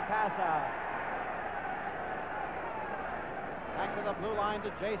looks for the pass out. Back to the blue line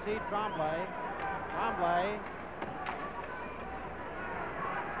to J.C. Tremblay. Tremblay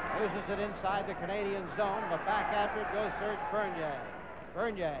loses it inside the Canadian zone, but back after it goes Serge Bernier.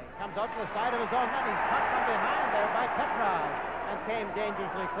 Bernier comes out to the side of his own net. He's cut from behind there by Petrov and came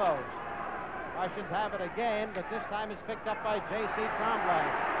dangerously close. Russians have it again, but this time it's picked up by J.C. Tremblay.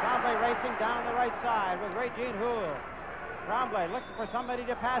 Tremblay racing down the right side with Regine Houle. Tremblay looking for somebody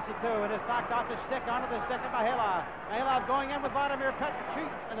to pass it to, and it's knocked off his stick onto the stick of Mikhailov. Mikhailov going in with Vladimir Petrov,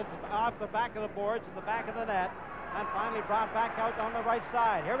 and it's off the back of the boards and the back of the net, and finally brought back out on the right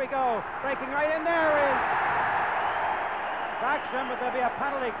side. Here we go. Breaking right in there is Backstrom, but there'll be a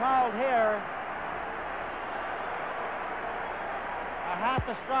penalty called here. A half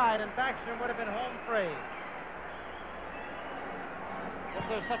a stride, and Backstrom would have been home free. If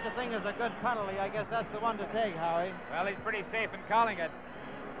there's such a thing as a good penalty, I guess that's the one to take, Howie. Well, he's pretty safe in calling it.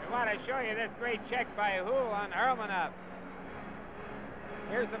 I want to show you this great check by Houle on Harlamov.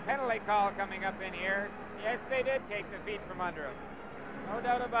 Here's the penalty call coming up in here. Yes, they did take the feet from under him. No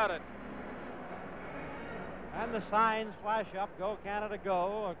doubt about it. And the signs flash up, go Canada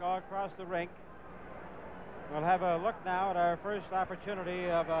go across the rink. We'll have a look now at our first opportunity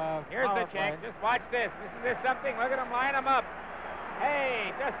of a Here's the check. Just watch this. Isn't this something? Look at him line him up.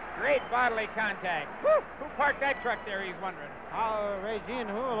 Hey, just great bodily contact. Woo! Who parked that truck there, he's wondering. How Regine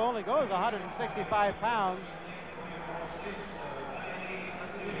Houle only goes 165 pounds.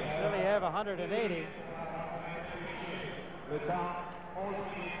 Maltsev, 180.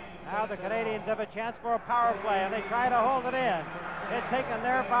 Now the Canadians have a chance for a power play, and they try to hold it in. It's taken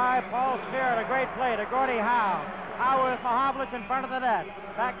there by Paul Spear. A great play to Gordie Howe. Howe with Mahovlich in front of the net.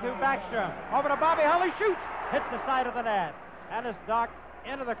 Back to Backstrom. Over to Bobby Hull. He shoots. Hits the side of the net. And is knocked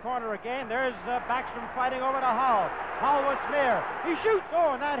into the corner again. There's Backstrom fighting over to Hull. Hull with Smear. He shoots.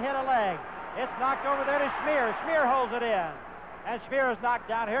 Oh, and that hit a leg. It's knocked over there to Smear. Smear holds it in. And Smear is knocked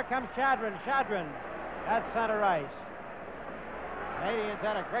down. Here comes Shadron. Shadron at center ice. Canadians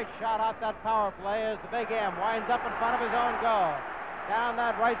had a great shot off that power play as the Big M winds up in front of his own goal. Down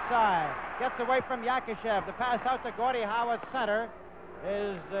that right side. Gets away from Yakushev. The pass out to Gordie Howe at center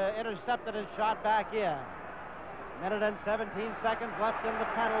is intercepted and shot back in. Minute and 17 seconds left in the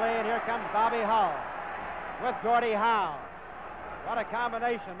penalty, and here comes Bobby Hull with Gordie Howe. What a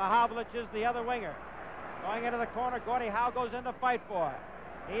combination. Mahovlich is the other winger. Going into the corner, Gordie Howe goes in to fight for it.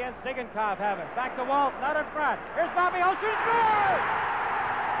 He and Sigankov have it. Back to Walton, out in front. Here's Bobby Hull, shoots, scores!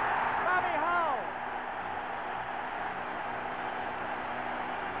 Bobby Hull!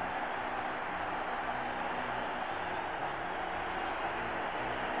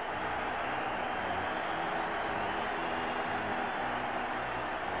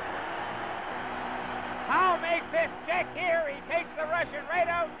 Howe makes this check here. He takes the Russian right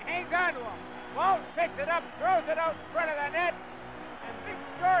out and hangs on to him. Walton picks it up, throws it out in front of the net. And Big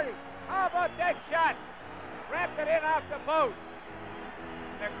Gordie, how about that shot? Wrapped it in off the boat.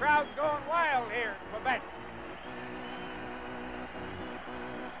 The crowd's going wild here in Quebec.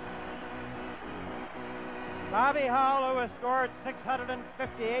 Bobby Hull, who has scored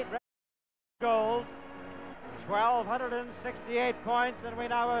 658 goals, 1,268 points, and we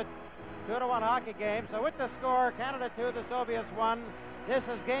now have a 2-1 hockey game. So with the score, Canada 2, the Soviets 1. This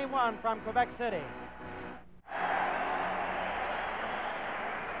is Game 1 from Quebec City.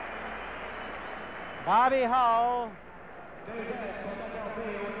 Bobby Hull.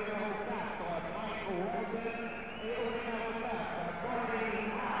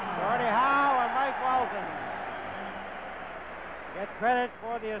 Gordie Howe and Mike Walton get credit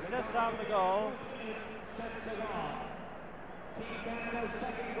for the assist on the goal. Team Canada's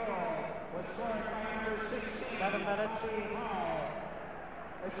second goal was scored by number 16. 7 minutes.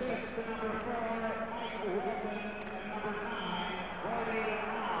 Assist to number 4, Mike Walton, and number 9, Gordie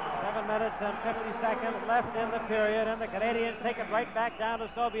Howe. 7 minutes and 50 seconds left in the period, and the Canadians take it right back down to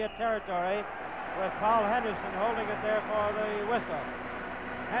Soviet territory with Paul Henderson holding it there for the whistle.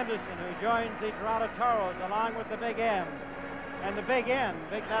 Henderson, who joins the Toronto Toros along with the Big M. And the Big N,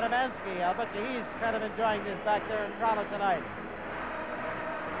 Big Nadamansky, I'll bet you he's kind of enjoying this back there in Toronto tonight.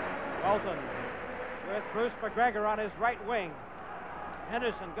 Walton with Bruce McGregor on his right wing.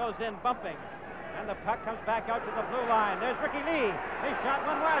 Henderson goes in bumping, and the puck comes back out to the blue line. There's Ricky Lee. He shot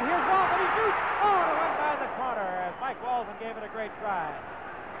one wide. Here's Walton. He shoots. Oh, and it went by the corner as Mike Walton gave it a great try.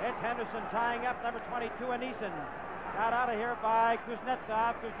 It's Henderson tying up number 22, Anisin. Got out of here by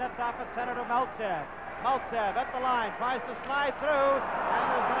Kuznetsov. Kuznetsov at center to Maltsev. Maltsev at the line, tries to slide through, and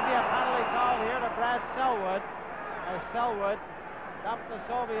there's going to be a penalty called here to Brad Selwood. As Selwood dumped the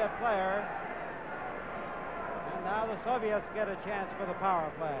Soviet player. And now the Soviets get a chance for the power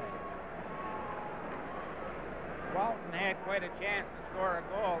play. Walton had quite a chance to score a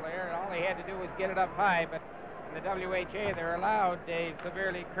goal there. All he had to do was get it up high, but in the WHA they're allowed a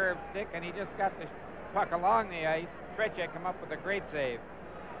severely curved stick, and he just got the puck along the ice. Tretiak come up with a great save.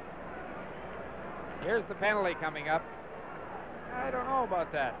 Here's the penalty coming up. I don't know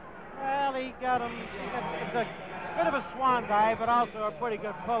about that. Well, he got him. It's a bit of a swan dive, but also a pretty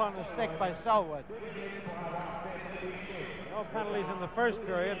good pull on the stick by Selwood. No penalties in the first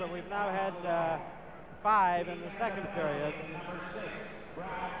period, but we've now had 5 in the second period.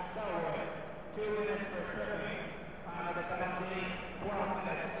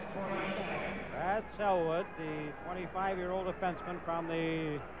 Brad Selwood, the 25-year-old defenseman from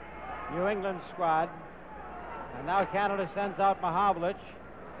the New England squad. And now Canada sends out Mahovlich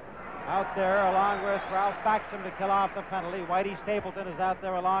out there along with Ralph Backstrom to kill off the penalty. Whitey Stapleton is out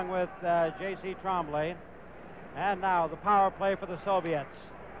there along with J.C. Tremblay. And now the power play for the Soviets,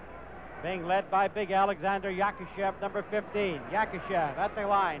 being led by big Alexander Yakushev, number 15. Yakushev at the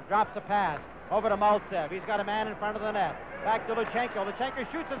line, drops a pass over to Maltsev. He's got a man in front of the net. Back to Luchenko. Luchenko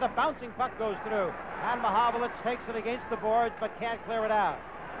shoots as a bouncing puck goes through. And Mahovlich takes it against the boards but can't clear it out.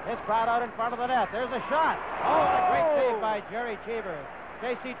 It's brought out in front of the net. There's a shot. Oh, and a great save by Gerry Cheevers.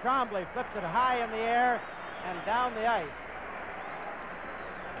 J.C. Tremblay flips it high in the air and down the ice.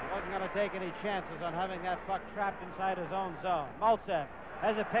 He wasn't going to take any chances on having that puck trapped inside his own zone. Maltsev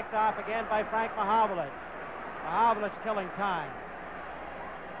has it picked off again by Frank Mahovlich. Mahovlich killing time.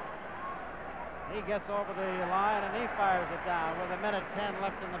 He gets over the line and he fires it down with 1:10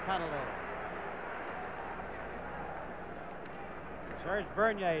 left in the penalty. Serge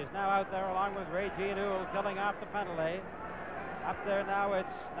Bernier is now out there along with Ray Giannull killing off the penalty. Up there now it's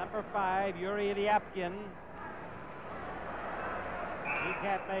number 5, Yuri Lyapkin. He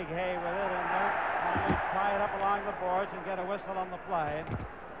can't make hay with it, and they're trying to tie it up along the boards and get a whistle on the play.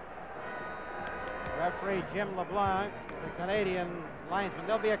 Referee Jim LeBlanc, the Canadian linesman.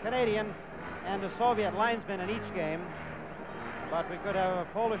 There'll be a Canadian and a Soviet linesman in each game, but we could have a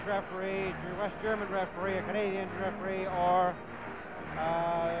Polish referee, a West German referee, a Canadian referee, or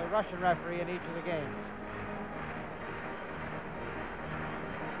a Russian referee in each of the games.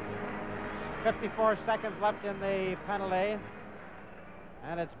 54 seconds left in the penalty,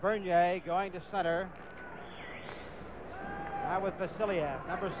 and it's Bernier going to center. Now with Vasiliev,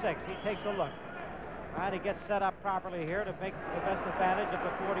 number 6. He takes a look. Trying to get set up properly here to make the best advantage of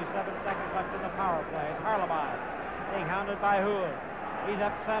the 47 seconds left in the power play. It's Harlamov being hounded by Houle. He's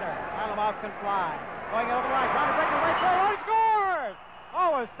up center. Harlamov can fly. Going over the line, trying to break the right throw. He scores!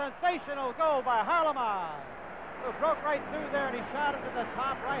 Oh, a sensational goal by Harlamov, who broke right through there, and he shot it to the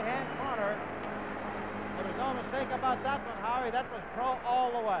top right-hand corner. There was no mistake about that one, Howie. That was pro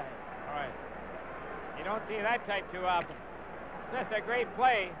all the way. All right. You don't see that type too often. Just a great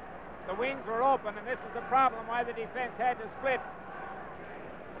play. The wings were open, and this is the problem why the defense had to split.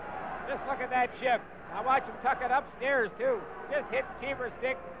 Just look at that shift. Now watch him tuck it upstairs, too. Just hits Cheevers'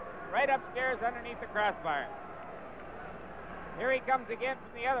 stick right upstairs underneath the crossbar. Here he comes again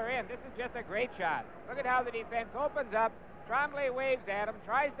from the other end. This is just a great shot. Look at how the defense opens up. Tremblay waves at him,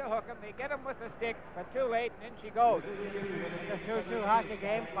 tries to hook him. They get him with the stick, but too late, and in she goes. The 2-2 hockey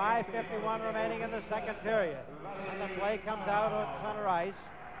game, 5:51 remaining in the second period. And the play comes out on center ice.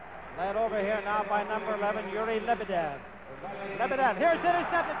 Led over here now by number 11, Yuri Lebedev. Lebedev, here's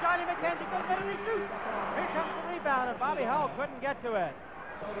intercepted. Johnny McKenzie goes in and he shoots. Here comes the rebound, and Bobby Hull couldn't get to it.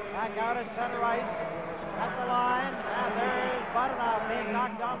 Back out at center ice, at the line, and there's Badanov being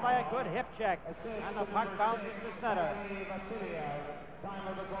knocked down by a good hip check. And the puck bounces to center.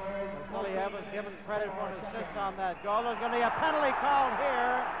 Vasiliev was given credit for an assist on that goal. There's going to be a penalty called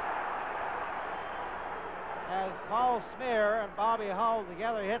here, as Paul Smear and Bobby Hull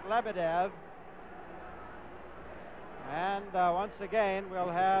together hit Lebedev. And once again, we'll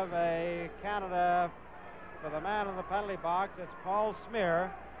have a Canada for the man in the penalty box. It's Paul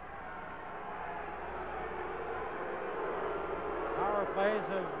Smear. Power plays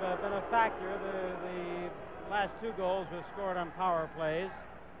have been a factor. The last 2 goals were scored on power plays.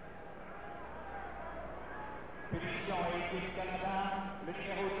 Punition équipe Canada, le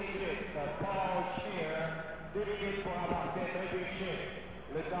numéro 18, Paul Smear, 2 minutes pour avoir fait trébucher.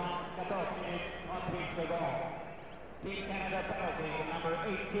 Le temps, 14 minutes, 38 secondes. Team Canada penalty, number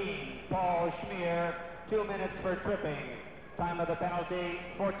 18, Paul Smear, 2 minutes for tripping. Time of the penalty,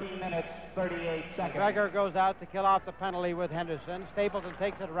 14 minutes, 38 seconds. Gregor goes out to kill off the penalty with Henderson. Stapleton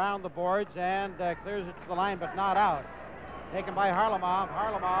takes it around the boards and clears it to the line, but not out. Taken by Harlamov.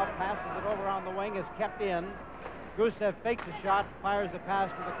 Harlamov passes it over on the wing, is kept in. Gusev fakes a shot, fires the pass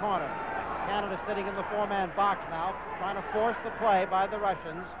to the corner. Canada sitting in the 4-man box now, trying to force the play by the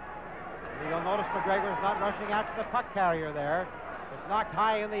Russians. You'll notice McGregor is not rushing after the puck carrier there. It's knocked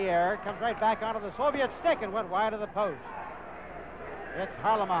high in the air, comes right back onto the Soviet stick and went wide of the post. It's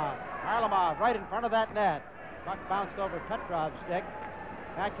Harlamov. Harlamov right in front of that net. Puck bounced over Petrov's stick.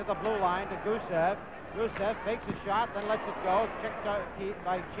 Back to the blue line to Gusev. Gusev fakes a shot, then lets it go. Checked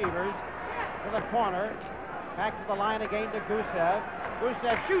by Cheevers to the corner. Back to the line again to Gusev.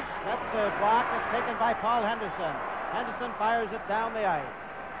 Gusev shoots. That's a block. It's taken by Paul Henderson. Henderson fires it down the ice.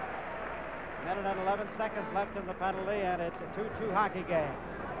 Minute and 11 seconds left in the penalty, and it's a 2-2 hockey game.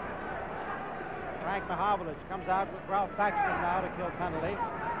 Frank Mahovlich comes out with Ralph Paxton now to kill penalty.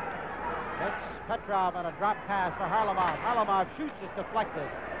 It's Petrov and a drop pass for Harlamov. Harlamov shoots, it's deflected.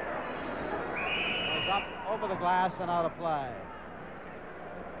 Goes up over the glass and out of play.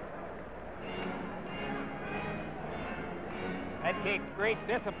 That takes great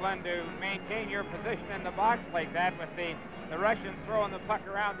discipline to maintain your position in the box like that with the Russians throwing the puck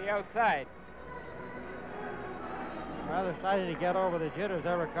around the outside. Rather starting to get over the jitters.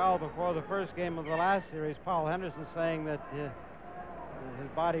 I recall before the first game of the last series, Paul Henderson saying that his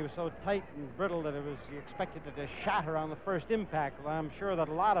body was so tight and brittle that he expected it to shatter on the first impact. Well, I'm sure that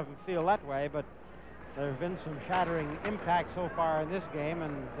a lot of them feel that way, but there have been some shattering impacts so far in this game,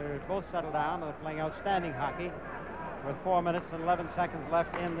 and they're both settled down and they're playing outstanding hockey with 4 minutes and 11 seconds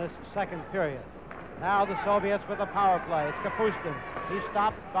left in this second period. Now the Soviets with a power play. It's Kapustin. He's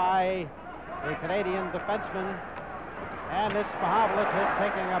stopped by the Canadian defenseman And it's Mahovlich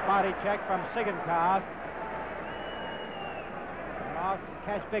taking a body check from Sigankov.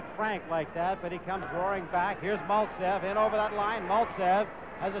 Catch big Frank like that, but he comes roaring back. Here's Maltsev in over that line. Maltsev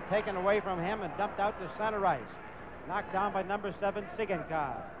has it taken away from him and dumped out to center ice. Knocked down by number 7,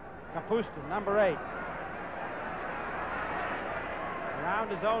 Sigankov. Kapustin, number 8. Around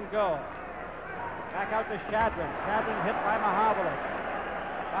his own goal. Back out to Shadrin. Shadrin hit by Mahovlich.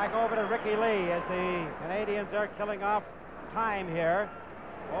 Back over to Ricky Lee as the Canadians are killing off time here.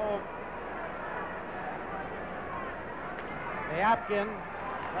 Oh, the Apkin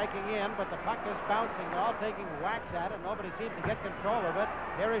breaking in, but the puck is bouncing. They're all taking whacks at it. Nobody seems to get control of it.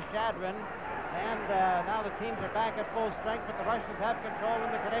 Here is Shadrin, and now the teams are back at full strength, but the Russians have control in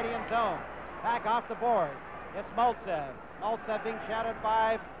the Canadian zone. Back off the board. It's Maltsev. Maltsev being shadowed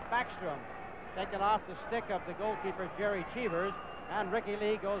by Backstrom. Taken off the stick of the goalkeeper, Gerry Cheevers, and Ricky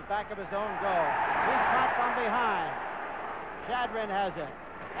Lee goes back of his own goal. He's caught from behind. Shadrin has it.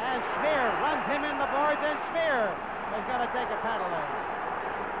 And Schmier runs him in the boards, and Schmier is going to take a penalty.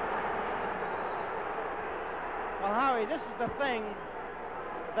 Well, Howie, this is the thing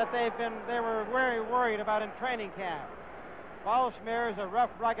that they were very worried about in training camp. Paul Schmier is a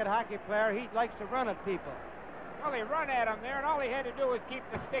rough, rugged hockey player. He likes to run at people. Well, he run at him there, and all he had to do was keep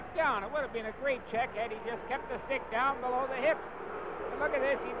the stick down. It would have been a great check had he just kept the stick down below the hips. And look at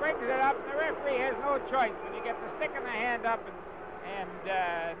this, he brings it up, and the referee has no choice when you get the stick in the hand up and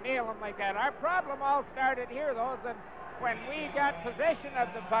nail him like that. Our problem all started here, though, is that when we got possession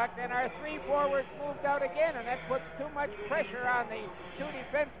of the puck, then our 3 forwards moved out again, and that puts too much pressure on the 2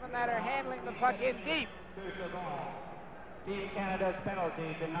 defensemen that are handling the puck in deep. Team Canada's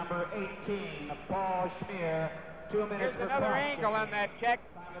penalty to number 18, Paul Schmier. 2 minutes. Here's another angle on that check.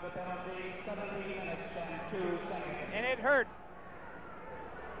 Time of the penalty, 17 minutes and 2 seconds. And it hurt.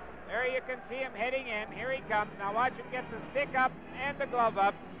 There you can see him heading in. Here he comes. Now watch him get the stick up and the glove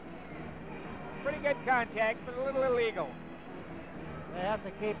up. Pretty good contact, but a little illegal. They have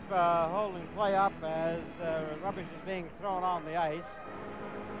to keep holding play up as rubbish is being thrown on the ice.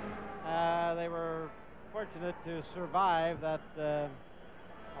 They were fortunate to survive that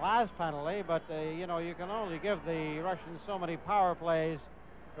last penalty, but you know, you can only give the Russians so many power plays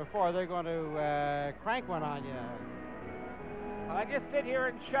before they're going to crank one on you. Well, I just sit here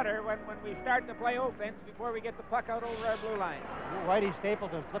and shudder when we start to play offense before we get the puck out over our blue line. Righty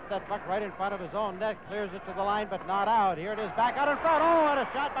Stapleton flipped that puck right in front of his own net, clears it to the line, but not out. Here it is back out in front. Oh, what a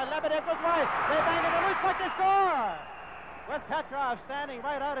shot by Lebedev goes wide. They bang it, the loose puck to score! With Petrov standing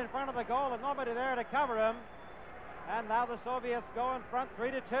right out in front of the goal and nobody there to cover him. And now the Soviets go in front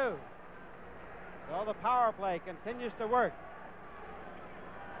 3-2. So the power play continues to work.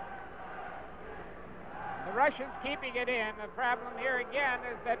 The Russians keeping it in. The problem here again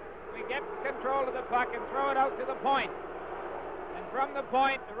is that we get control of the puck and throw it out to the point. And from the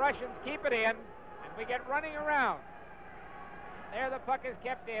point, the Russians keep it in, and we get running around. There the puck is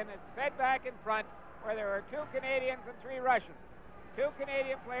kept in. It's fed back in front, where there are 2 Canadians and 3 Russians. 2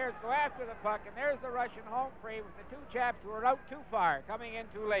 Canadian players go after the puck, and there's the Russian home free with the 2 chaps who are out too far, coming in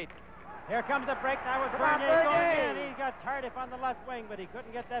too late. Here comes the break now with Bernier going in. He got Tardif on the left wing, but he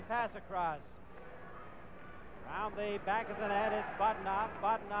couldn't get that pass across. Around the back of the net is Bodnov.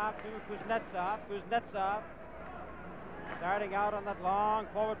 Bodnov to Kuznetsov. Kuznetsov starting out on that long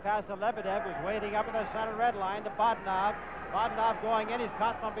forward pass to Lebedev, who's waiting up at the center red line to Bodnov. Bodnov going in. He's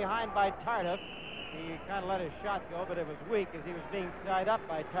caught from behind by Tardif. He kind of let his shot go, but it was weak as he was being tied up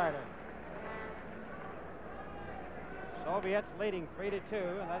by Tardif. Soviets leading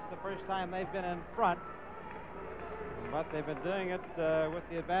 3-2, and that's the first time they've been in front. But they've been doing it with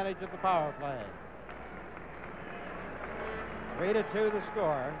the advantage of the power play. 3-2 the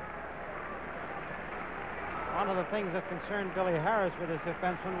score. One of the things that concerned Billy Harris with his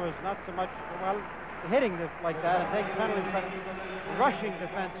defenseman was not so much, well, hitting like that and taking penalties, but rushing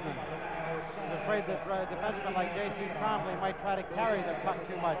defensemen. He was afraid that defensemen like J.C. Trombley might try to carry the puck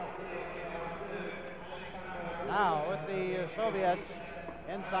too much. Now, with the Soviets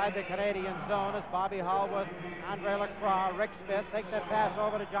inside the Canadian zone, as Bobby Hull with Andre Lacroix, Rick Smith take that pass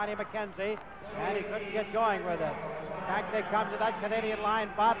over to Johnny McKenzie, and he couldn't get going with it. Back they come to that Canadian line.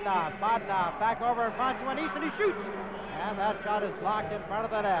 Bodnov back over in front to Anise, and he shoots. And that shot is blocked in front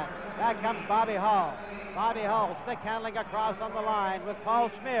of the net. Back comes Bobby Hull. Bobby Hull stick handling across on the line with Paul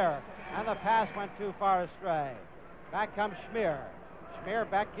Schmier, and the pass went too far astray. Back comes Schmier. Schmier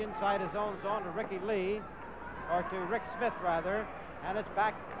back inside his own zone to Ricky Lee, or to Rick Smith rather, and it's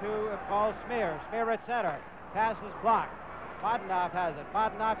back to Paul Schmier. Schmier at center. Pass is blocked. Bodnov has it.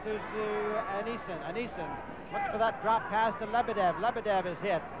 Bodnov to Anison. Anison looks for that drop pass to Lebedev. Lebedev is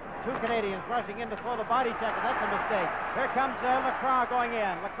hit. Two Canadians rushing in to throw the body check, and that's a mistake. Here comes Lacroix going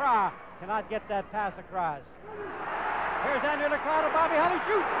in. Lacroix cannot get that pass across. Here's Andre Lacroix to Bobby Hull. He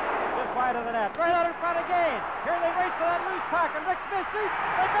shoots just wide of the net. Right out in front again. Here they race for that loose puck, and Rick Smith shoots.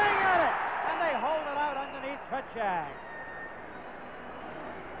 They bang at it, and they hold it out underneath Kuznetsov.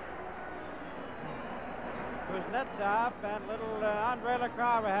 Kuznetsov and little Andre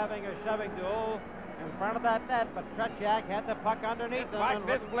Lacroix were having a shoving duel in front of that net, but Tretiak had the puck underneath him. Watch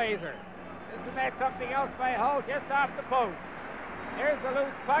this blazer. Isn't that something else by Hull just off the post? Here's the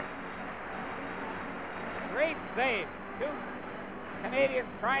loose puck. Great save. Two Canadians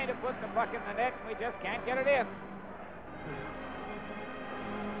trying to put the puck in the net, and we just can't get it in.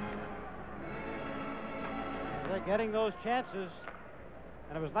 They're getting those chances,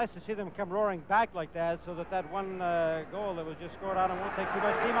 and it was nice to see them come roaring back like that, so that one goal that was just scored out and won't take too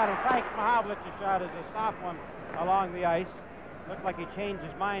much steam out. And Frank Mahovlich's shot is a soft one along the ice. Looked like he changed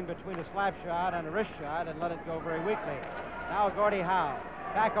his mind between a slap shot and a wrist shot and let it go very weakly. Now Gordie Howe.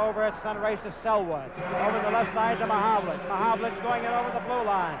 Back over at center ice to Selwood. Over the left side to Mahovlich. Mahovlich going in over the blue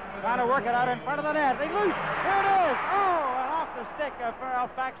line. Trying to work it out in front of the net. They loose. Here it is. Oh, and off the stick of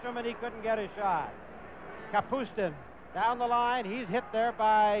Farrell Backstrom, and he couldn't get his shot. Kapustin down the line. He's hit there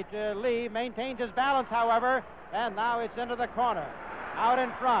by Lee. Maintains his balance, however, and now it's into the corner. Out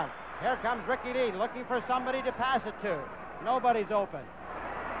in front. Here comes Ricky Lee looking for somebody to pass it to. Nobody's open.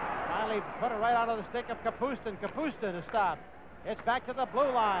 Finally put it right out of the stick of Kapustin. Kapustin is stopped. It's back to the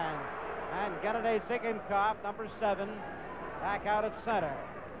blue line. And Gennady Zigankov, number 7, back out at center.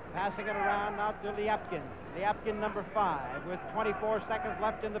 Passing it around now to Lyapkin. Lyapkin, number 5, with 24 seconds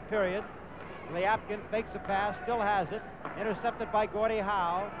left in the period. Lyapkin fakes a pass, still has it. Intercepted by Gordie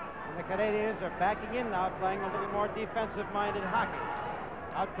Howe. And the Canadians are backing in now, playing a little more defensive-minded hockey.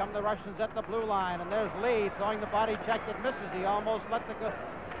 Out come the Russians at the blue line, and there's Lee throwing the body check that misses. He almost let the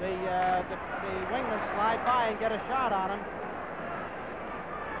wingman slide by and get a shot on him.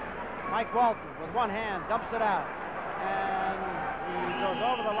 Mike Walton, with one hand, dumps it out. And he goes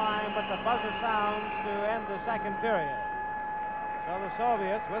over the line, but the buzzer sounds to end the second period. So the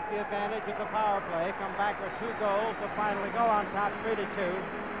Soviets, with the advantage of the power play, come back with 2 goals to finally go on top 3-2.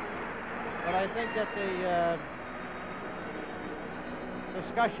 But I think that the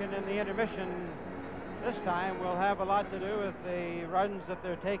discussion in the intermission this time will have a lot to do with the runs that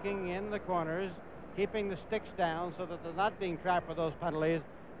they're taking in the corners, keeping the sticks down so that they're not being trapped with those penalties,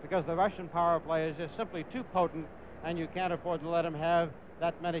 because the Russian power play is just simply too potent, and you can't afford to let them have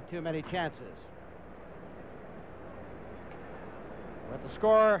that too many chances. With the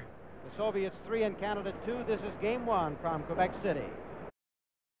score, the Soviets 3 and Canada 2. This is Game 1 from Quebec City.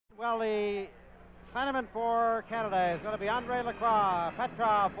 Well, the Sentiment for Canada is going to be Andre Lacroix,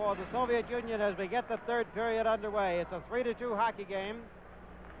 Petrov for the Soviet Union as we get the third period underway. It's a 3-2 hockey game,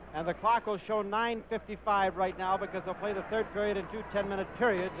 and the clock will show 9:55 right now because they'll play the third period in 2 10-minute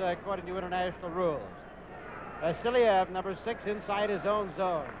periods according to international rules. Vasiliev, number 6, inside his own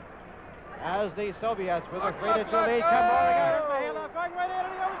zone. As the Soviets with a 3-2 lead come rolling out. Mihailov going right in,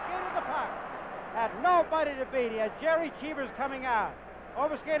 and he overskated the puck. Had nobody to beat. He had Gerry Cheevers coming out.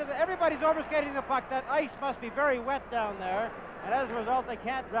 Everybody's overskating the puck. That ice must be very wet down there, and as a result, they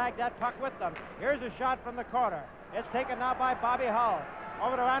can't drag that puck with them. Here's a shot from the corner. It's taken now by Bobby Hull.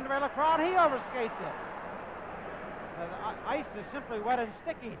 Over to Andre Lacroix, and he overskates it. The ice is simply wet and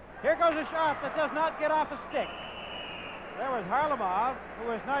sticky. Here goes a shot that does not get off a stick. There was Harlamov, who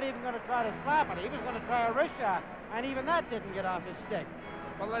was not even going to try to slap it. He was going to try a wrist shot, and even that didn't get off his stick.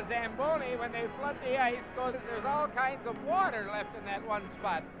 Well, the Zamboni, when they flood the ice, goes, there's all kinds of water left in that one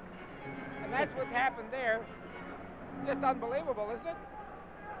spot. And that's what happened there. Just unbelievable, isn't it?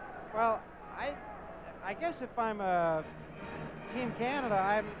 Well, I guess if I'm Team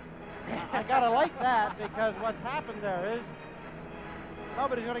Canada, I gotta like that, because what's happened there is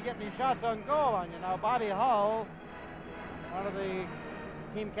nobody's going to get any shots on goal on you. Now, Bobby Hull, one of the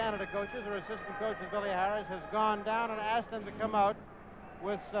Team Canada coaches, or assistant coach of Billy Harris, has gone down and asked them to come out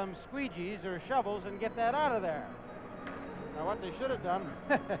with some squeegees or shovels and get that out of there. Now, what they should have done...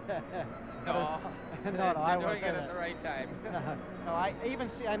 No, I wasn't doing it at the right time. No,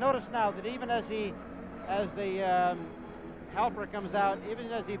 I noticed now that even as the helper comes out,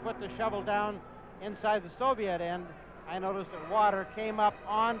 even as he put the shovel down inside the Soviet end, I noticed that water came up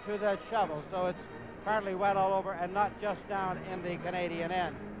onto that shovel, so it's partly wet all over and not just down in the Canadian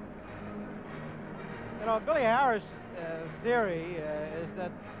end. You know, Billy Harris' theory is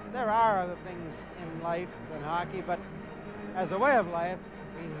that there are other things in life than hockey, but as a way of life,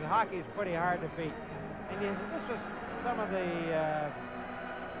 hockey is pretty hard to beat. And this was some of the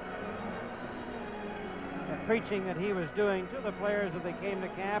preaching that he was doing to the players as they came to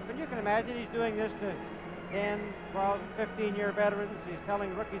camp. And you can imagine he's doing this to 10, 12, 15-year veterans. He's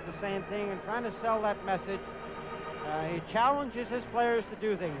telling rookies the same thing and trying to sell that message. He challenges his players to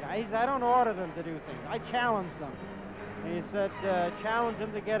do things. I don't order them to do things. I challenge them. And he said, challenge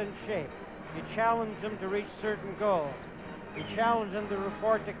them to get in shape. He challenged them to reach certain goals. He challenged them to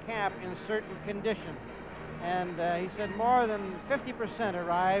report to camp in certain conditions. And he said more than 50%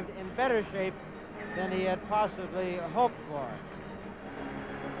 arrived in better shape than he had possibly hoped for.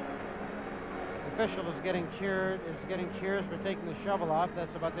 The official is getting cheers for taking the shovel off.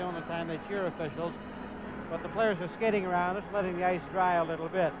 That's about the only time they cheer officials. But the players are skating around, just letting the ice dry a little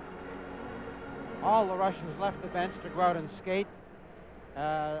bit. All the Russians left the bench to go out and skate.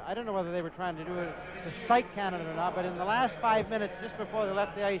 I don't know whether they were trying to do it to psych Canada or not, but in the last 5 minutes, just before they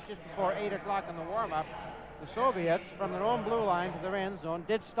left the ice, just before 8 o'clock in the warm-up, the Soviets, from their own blue line to their end zone,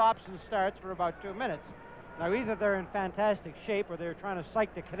 did stops and starts for about 2 minutes. Now, either they're in fantastic shape or they're trying to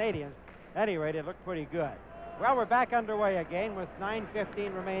psych the Canadians. At any rate, it looked pretty good. Well, we're back underway again with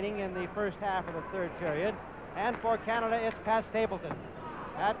 9:15 remaining in the first half of the third period. And for Canada, it's Pat Stapleton.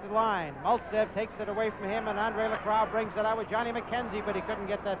 At the line, Maltsev takes it away from him, and Andre Lacroix brings it out with Johnny McKenzie, but he couldn't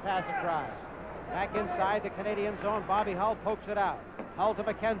get that pass across. Back inside the Canadian zone, Bobby Hull pokes it out. Hull to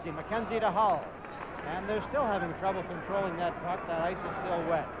McKenzie, McKenzie to Hull. And they're still having trouble controlling that puck. That ice is still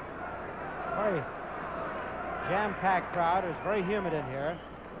wet. Very jam-packed crowd. It's very humid in here.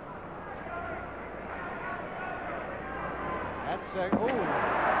 That's,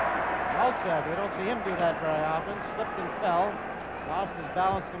 Maltsev, you don't see him do that very often. Slipped and fell. Lost his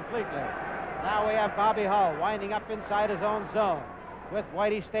balance completely. Now we have Bobby Hull winding up inside his own zone with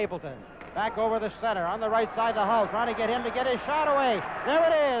Whitey Stapleton. Back over the center on the right side to Hull, trying to get him to get his shot away. There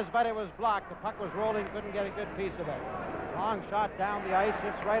it is, but it was blocked. The puck was rolling, couldn't get a good piece of it. Long shot down the ice,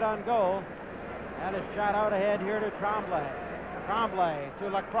 it's right on goal. And it's shot out ahead here to Tremblay. Tremblay to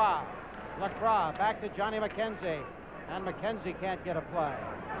Lacroix. Lacroix back to Johnny McKenzie. And McKenzie can't get a play.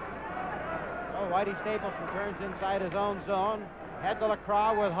 So Whitey Stapleton turns inside his own zone. Head to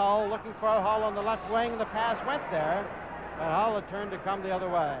Lacroix with Hull, looking for Hull on the left wing. The pass went there, but Hull had turned to come the other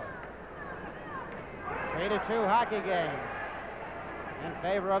way. 3-2 hockey game in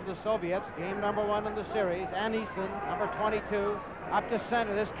favor of the Soviets. Game number 1 in the series. Anison, number 22, up to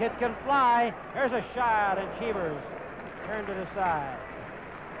center. This kid can fly. Here's a shot, and Cheevers turned it aside.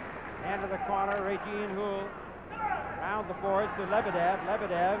 Into the corner, Regine Houle. Round the boards to Lebedev.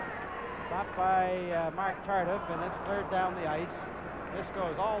 Lebedev stopped by Mark Tardif, and it's cleared down the ice. This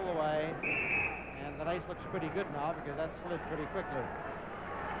goes all the way, and the ice looks pretty good now because that slid pretty quickly.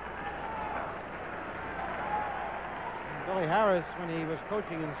 Billy Harris, when he was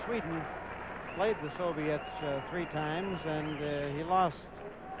coaching in Sweden, played the Soviets 3 times, and he lost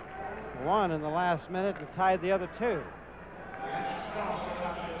 1 in the last minute and tied the other 2.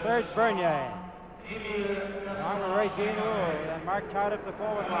 Serge Bernier. Along with Regine Houle and Mark Tardif, the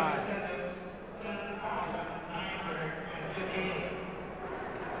forward line.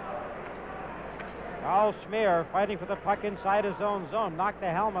 Carl Schmier fighting for the puck inside his own zone. Knocked the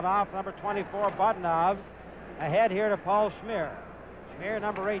helmet off number 24, Bodnov. Ahead here to Paul Schmier. Schmier,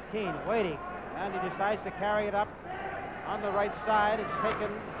 number 18, waiting. And he decides to carry it up on the right side. It's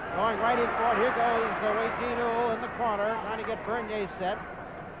taken, going right in for it. Here goes Regine Houle in the corner, trying to get Bernier set.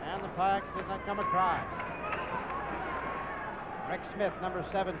 And the puck did not come across. Rick Smith, number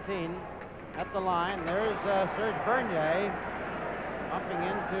 17, at the line. There's Serge Bernier bumping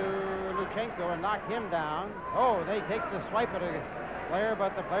into Luchenko and knocked him down. Oh, they takes a swipe at a player,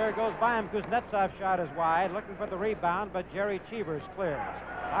 but the player goes by him. Kuznetsov's shot is wide, looking for the rebound, but Gerry Cheevers clears.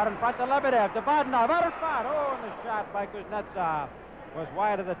 Out in front to Lebedev, to Bodnov, out in front. Oh, and the shot by Kuznetsov was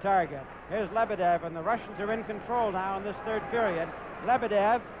wide of the target. Here's Lebedev, and the Russians are in control now in this third period.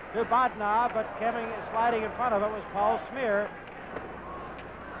 Lebedev to Bodnov, but sliding in front of it was Paul Schmier.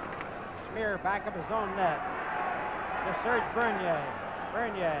 Schmier back of his own net. To Serge Bernier.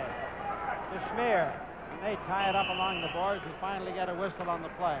 Bernier to Schmier. And they tie it up along the boards and finally get a whistle on the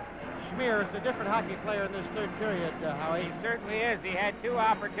play. Schmier is a different hockey player in this third period, Howie. He certainly is. He had 2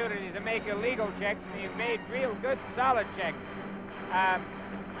 opportunities to make illegal checks, and he made real good, solid checks. I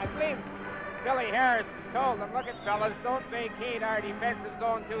believe Billy Harris has told them, look at fellas, don't vacate our defensive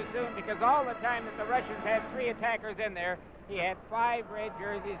zone too soon, because all the time that the Russians had 3 attackers in there, he had 5 red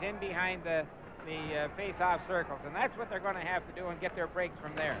jerseys in behind the face-off circles, and that's what they're going to have to do and get their breaks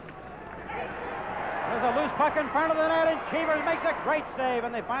from there. There's a loose puck in front of the net, and Cheevers makes a great save,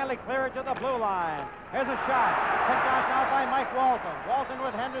 and they finally clear it to the blue line. Here's a shot, picked off now by Mike Walton. Walton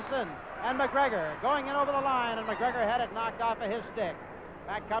with Henderson and McGregor going in over the line, and McGregor had it knocked off of his stick.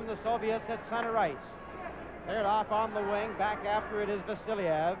 Back come the Soviets at center ice. Cleared off on the wing. Back after it is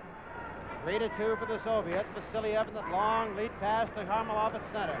Vasiliev. 3-2 for the Soviets. Vasiliev in that long lead pass to Harmelov at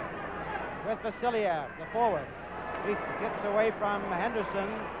center. With Vasiliev, the forward. He gets away from Henderson,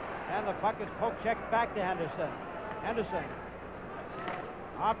 and the puck is poke-checked back to Henderson. Henderson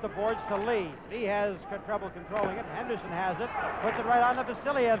off the boards to Lee. Lee has trouble controlling it. Henderson has it. Puts it right on the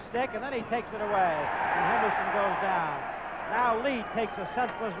Vasiliev stick, and then he takes it away. And Henderson goes down. Now Lee takes a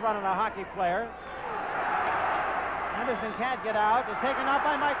senseless run on a hockey player. Henderson can't get out. Is taken out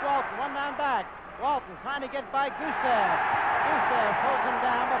by Mike Walton. One man back. Walton trying to get by Gusev. Gusev pulls him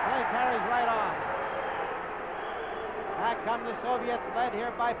down, but play carries right on. Back come the Soviets, led here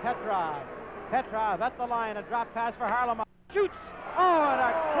by Petrov. Petrov at the line. A drop pass for Harlemov. Shoots! Oh, and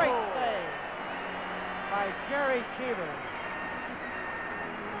a great save by Gerry Cheevers.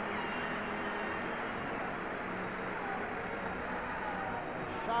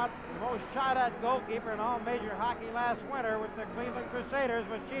 The most shot-at goalkeeper in all major hockey last winter with the Cleveland Crusaders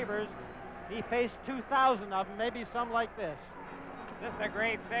was Cheevers. He faced 2,000 of them, maybe some like this. Just a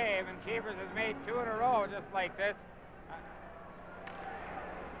great save, and Cheevers has made 2 in a row just like this.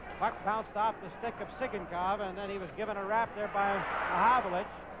 Puck bounced off the stick of Sigankov, and then he was given a wrap there by Mahovlich.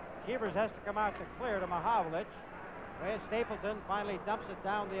 Cheevers has to come out to clear to Mahovlich. Stapleton finally dumps it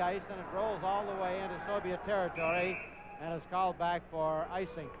down the ice, and it rolls all the way into Soviet territory and is called back for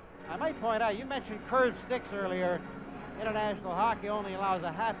icing. I might point out, you mentioned curved sticks earlier. International hockey only allows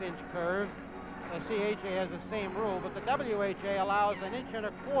a half-inch curve. The CHA has the same rule, but the WHA allows an 1.25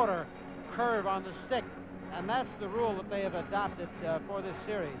 inch curve on the stick, and that's the rule that they have adopted for this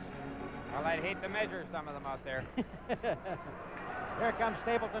series. Well, I'd hate to measure some of them out there. Here comes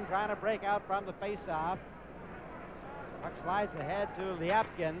Stapleton trying to break out from the face-off. Puck slides ahead to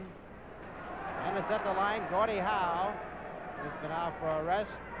Lyapkin. And it's at the line, Gordie Howe has been out for a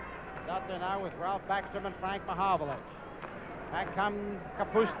rest. He's out there now with Ralph Backstrom and Frank Mahovlich. Back comes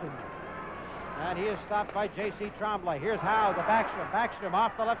Kapustin. And he is stopped by J.C. Tremblay. Here's Howe to Backstrom. Backstrom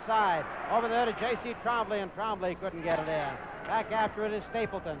off the left side. Over there to J.C. Tremblay, and Tremblay couldn't get it in. Back after it is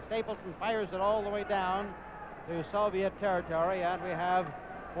Stapleton. Stapleton fires it all the way down to Soviet territory, and we have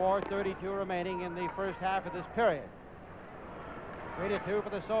 4:32 remaining in the first half of this period. 3-2 for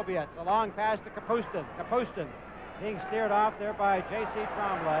the Soviets. A long pass to Kapustin. Kapustin being steered off there by J.C.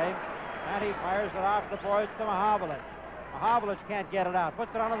 Tremblay, and he fires it off the boards to Mahovlich. Mahovlich can't get it out.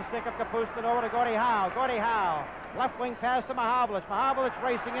 Puts it onto the stick of Kapustin over to Gordie Howe. Gordie Howe. Left wing pass to Mahovlich. Mahovlich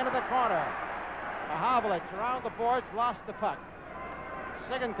racing into the corner. Mahovlich around the boards, lost the puck.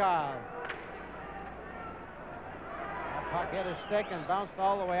 Sigankov. That puck hit his stick and bounced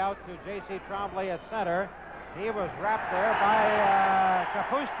all the way out to J.C. Tremblay at center. He was wrapped there by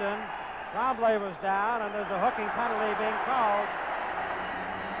Kapustin. Tremblay was down, and there's a hooking penalty being called.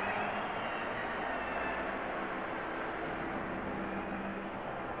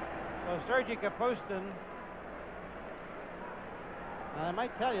 So Sergei Kapustin, and I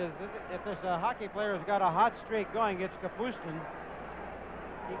might tell you, if there's a hockey player who's got a hot streak going, it's Kapustin.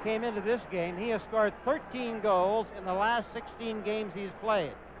 He came into this game. He has scored 13 goals in the last 16 games he's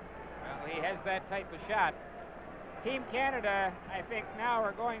played. Well, he has that type of shot. Team Canada, I think now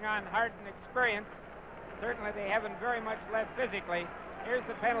are going on hardened experience. Certainly they haven't very much left physically. Here's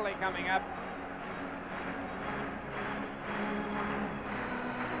the penalty coming up.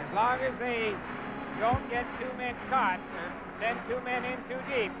 As long as they don't get 2 men caught or send 2 men in too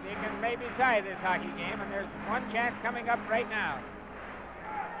deep, they can maybe tie this hockey game, and there's one chance coming up right now.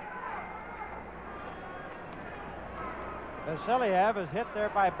 Vasiliev is hit there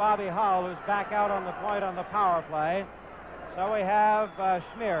by Bobby Hull, who's back out on the point on the power play. So we have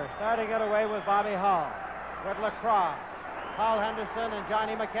Schmier starting it away with Bobby Hull. With Lacroix, Paul Henderson, and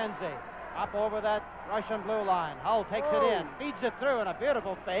Johnny McKenzie. Up over that Russian blue line. Hull takes it in, feeds it through, and a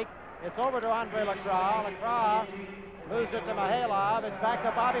beautiful fake. It's over to Andre Lacroix. Lacroix moves it to Mihailov. It's back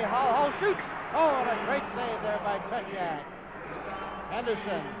to Bobby Hull. Hull shoots! Oh, and a great save there by Tretiak.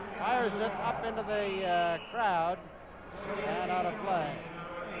 Henderson fires it up into the crowd. And out of play.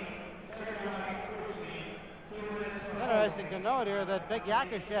 Interesting to note here that Big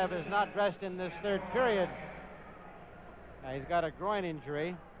Yakushev is not dressed in this third period. He's got a groin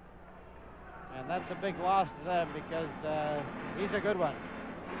injury, and that's a big loss to them because he's a good one.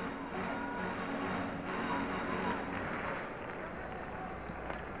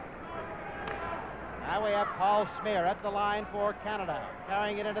 Now we have Paul Schmier at the line for Canada,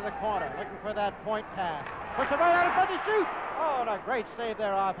 carrying it into the corner, looking for that point pass. Puts it right out in front of the shoot. Oh, and a great save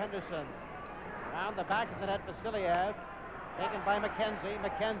there off Henderson. Around the back of the net, Vasiliev, taken by McKenzie.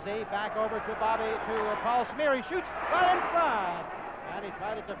 McKenzie back over to Paul Schmier. He shoots right in front. And he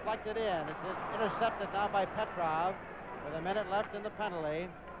tried to deflect it in. It's intercepted now by Petrov with a minute left in the penalty.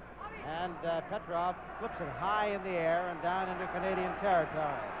 And Petrov flips it high in the air and down into Canadian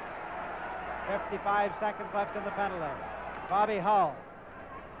territory. 55 seconds left in the penalty. Bobby Hull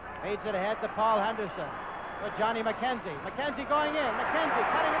feeds it ahead to Paul Henderson with Johnny McKenzie. McKenzie going in. McKenzie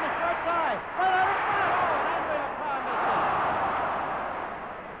cutting in the short side. Right out of front. Oh, and Andre Lacroix misses.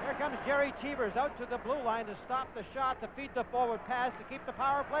 Here comes Gerry Cheevers out to the blue line to stop the shot, to feed the forward pass, to keep the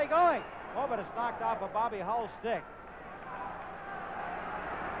power play going. Oh, but it's knocked off of Bobby Hull's stick.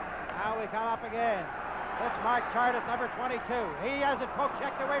 Now we come up again. It's Mark Tardif, number 22. He has it poke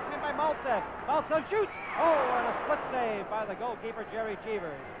checked away from him by Maltsev. Maltsev shoots. Oh, and a split save by the goalkeeper, Gerry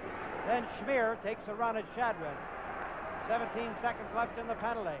Cheevers. Then Schmier takes a run at Shadwin. 17 seconds left in the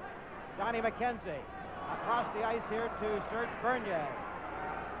penalty. Johnny McKenzie across the ice here to Serge Bernier.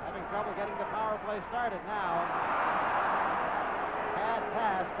 Having trouble getting the power play started now. Bad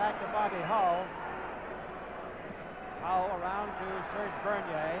pass back to Bobby Hull. Hull around to Serge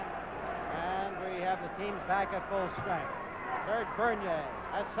Bernier. And we have the teams back at full strength. Serge Bernier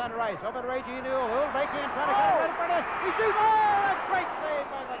at center ice. Over to Reggie Newell. Who'll break in, trying to get it right in front of it. He shoots. Oh, a great save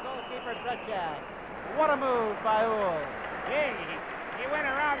by the goalkeeper, Tretjak. What a move by Uhl. Gee, he went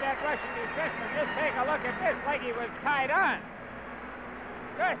around that Russian defenseman. Just take a look at this, like he was tied on.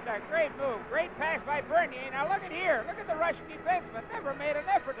 Just a great move. Great pass by Bernier. Now look at here. Look at the Russian defenseman. Never made an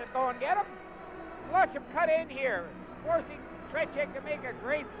effort to go and get him. Watch him cut in here, forcing Tretjak to make a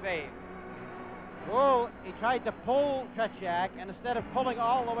great save. Uhl, he tried to pull Tretjak, and instead of pulling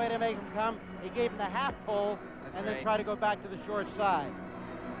all the way to make him come, he gave him the half pull and then tried to go back to the short side.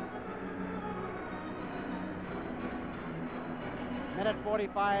 Minute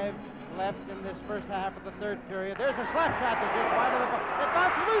 45 left in this first half of the third period. There's a slap shot that just wide of the ball. It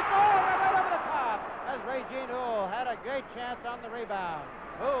bounced loose. Oh, right over the top. As Regine Uhl had a great chance on the rebound.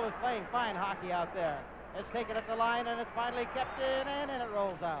 Uhl is playing fine hockey out there. It's taken at the line, and it's finally kept in, and it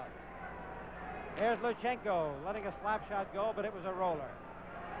rolls out. Here's Luchenko letting a slap shot go, but it was a roller.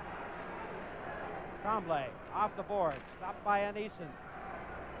 Tremblay off the board, stopped by Anison.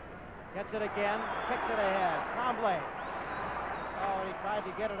 Gets it again, kicks it ahead. Tremblay. Oh, he tried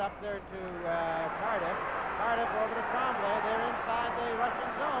to get it up there to Tardif. Tardif over to Tremblay. They're inside the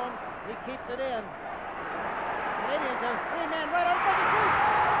Russian zone. He keeps it in. Canadians have three men right on the shoot.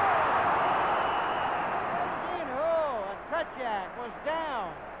 Eugene Uhl, and Tretjak was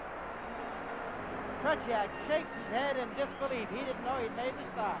down. Tretjak shakes his head in disbelief. He didn't know he'd made the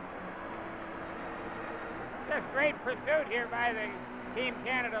stop. Just great pursuit here by the Team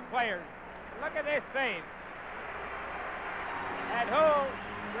Canada players. Look at this save. And Uhl,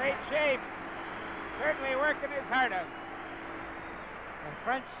 great shape. Certainly working his heart out. The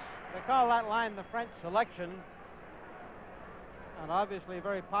French, they call that line the French selection. And obviously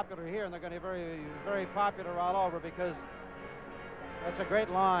very popular here, and they're going to be very, very popular all over because that's a great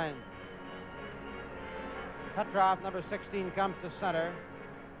line. Petrov, number 16, comes to center.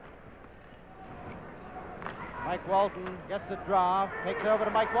 Mike Walton gets the draw, takes it over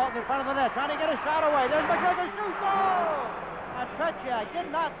to Mike Walton in front of the net, trying to get a shot away. There's McGregor, shoots! Oh! And Tretjak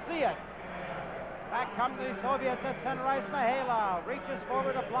did not see it. Back come the Soviets at center ice. Mihailov reaches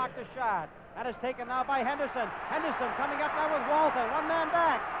forward to block the shot. That is taken now by Henderson. Henderson coming up now with Walton. One man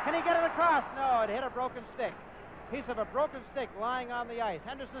back. Can he get it across? No, it hit a broken stick. Piece of a broken stick lying on the ice.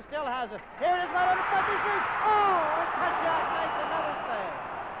 Henderson still has it. Here it is right on the front. He shoots. Oh, and Tretjak makes another save.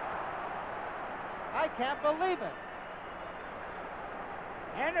 I can't believe it.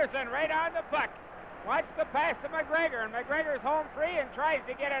 Henderson right on the puck. Watch the pass to McGregor, and McGregor's home free and tries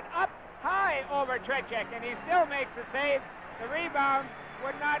to get it up high over Tretjak, and he still makes the save. The rebound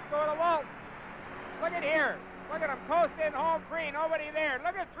would not go to Walton. Look at here. Look at him post in home free, nobody there.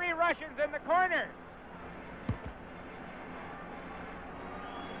 Look at three Russians in the corner.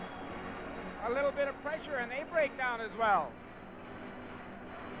 A little bit of pressure, and they break down as well.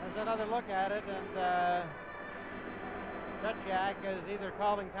 There's another look at it, and Tretjak is either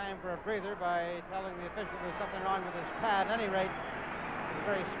calling time for a breather by telling the official there's something wrong with his pad. At any rate, it's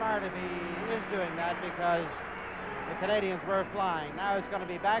very smart if he is doing that because the Canadians were flying. Now it's going to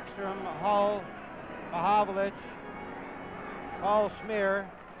be Backstrom, Hull, Mahovlich, Paul Schmier,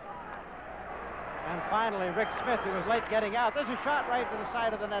 and finally Rick Smith, who was late getting out. There's a shot right to the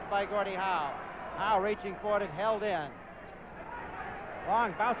side of the net by Gordie Howe. Howe reaching for it, held in.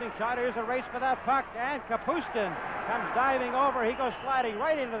 Long bouncing shot. Here's a race for that puck, and Kapustin comes diving over. He goes sliding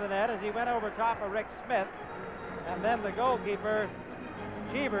right into the net as he went over top of Rick Smith. And then the goalkeeper,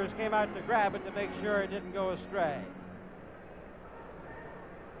 Cheevers, came out to grab it to make sure it didn't go astray.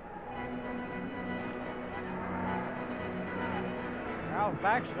 Ralph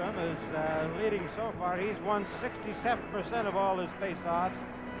Backstrom is leading so far. He's won 67% of all his face-offs.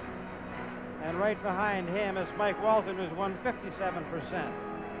 And right behind him is Mike Walton, who's won 57%.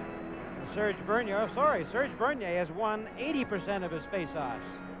 Serge Bernier has won 80% of his face-offs.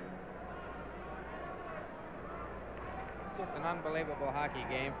 Just an unbelievable hockey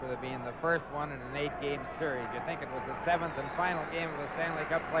game for being the first one in an 8-game series. You think it was the 7th and final game of the Stanley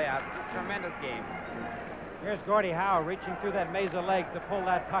Cup playoffs. Just a tremendous game. Here's Gordie Howe reaching through that maze of legs to pull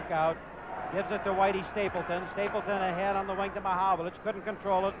that puck out. Gives it to Whitey Stapleton. Stapleton ahead on the wing to Mahovlich. Couldn't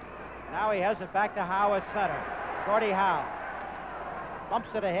control it. Now he has it back to Howe at center. Gordie Howe bumps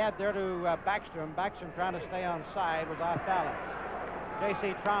it ahead there to Backstrom. Backstrom trying to stay on side, was off balance.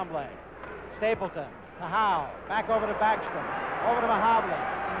 J.C. Tremblay. Stapleton to Howe. Back over to Backstrom. Over to Mahovlich.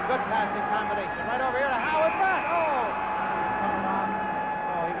 Good passing combination. Right over here to Howe in front.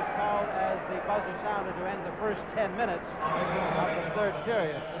 He was called as the buzzer sounded to end the first 10 minutes of the third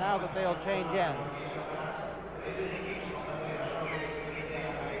period. So now that they'll change ends.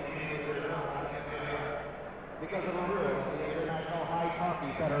 Because of the rules of the International Ice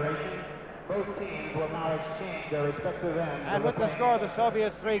Hockey Federation, both teams will now exchange their respective ends. And with the score, the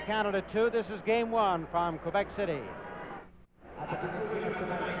Soviets 3, Canada 2. This is Game 1 from Quebec City. At the conclusion of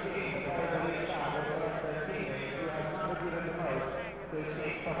tonight's game, the player will stop with their teammate who has contributed the most to his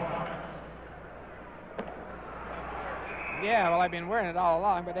team's performance. Yeah, well, I've been wearing it all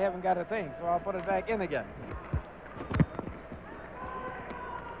along, but they haven't got a thing, so I'll put it back in again.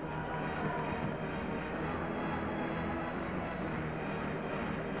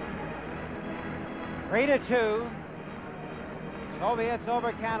 Three to 2. Soviets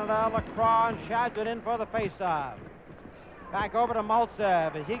over Canada. Lacroix and Shadrin in for the face-off. Back over to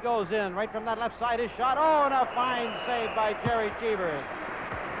Maltsev as he goes in. Right from that left side, his shot. Oh, and a fine save by Gerry Cheevers.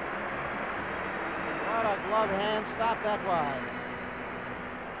 What a glove hand stop that was.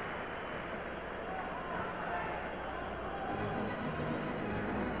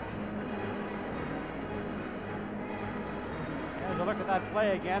 Here's a look at that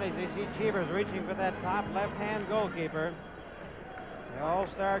play again as you see Cheevers reaching for that top left-hand goalkeeper. The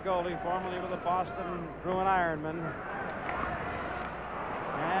All-Star goalie, formerly with the Boston Bruin Ironmen.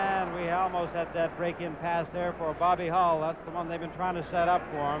 And we almost had that break-in pass there for Bobby Hull. That's the one they've been trying to set up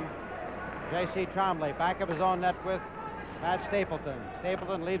for him. J.C. Tremblay back of his own net with Pat Stapleton.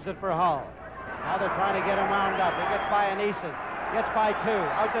 Stapleton leaves it for Hull. Now they're trying to get him wound up. He gets by Anisin. Gets by 2.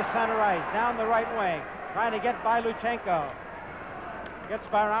 Out to center ice. Down the right wing. Trying to get by Luchenko. Gets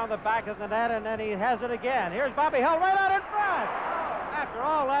by around the back of the net, and then he has it again. Here's Bobby Hull right out in front. After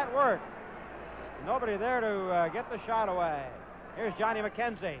all that work. Nobody there to get the shot away. Here's Johnny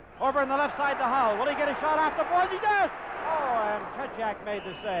McKenzie. Over on the left side to Hull. Will he get a shot off the boards? He does! Oh, and Chechak made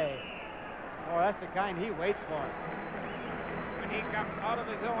the save. Oh, that's the kind he waits for. When he got out of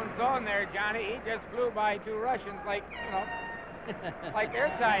his own zone there, Johnny, he just flew by 2 Russians like, you know, like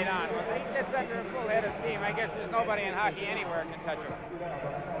they're tied on. When he gets under a full head of steam, I guess there's nobody in hockey anywhere can touch him.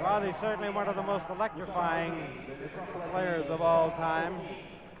 Well, he's certainly one of the most electrifying players of all time.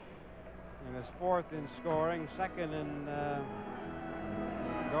 And is 4th in scoring, 2nd in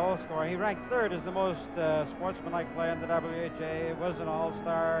goal scoring. He ranked 3rd as the most sportsmanlike player in the WHA. Was an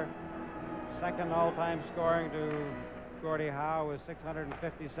All-Star. 2nd all-time scoring to Gordie Howe with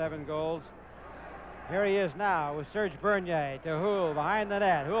 657 goals. Here he is now with Serge Bernier to Houle behind the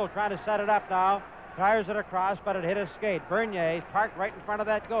net. Houle trying to set it up now. Fires it across, but it hit his skate. Bernier's parked right in front of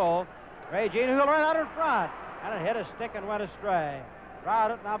that goal. Ray-Jean Houle right out in front. And it hit a stick and went astray.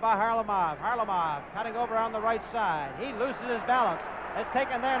 Routed now by Harlamov. Harlamov cutting over on the right side. He loses his balance. It's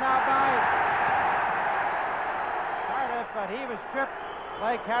taken there now by Cardiff, but he was tripped.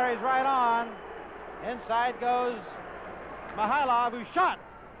 Play carries right on. Inside goes Mihailov, who shot.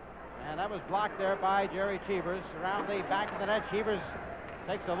 And that was blocked there by Gerry Cheevers. Around the back of the net, Cheevers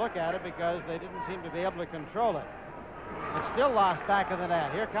takes a look at it because they didn't seem to be able to control it. It's still lost back of the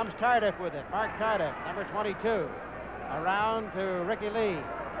net. Here comes Tardif with it. Mark Tardif, number 22. Around to Ricky Lee.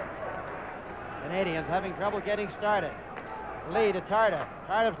 Canadians having trouble getting started. Lee to Tardif.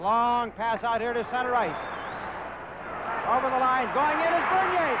 Tardif's long pass out here to center ice. Over the line, going in is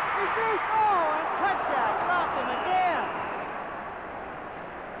Bernier. He shoots. Oh, and Chechak dropped him again.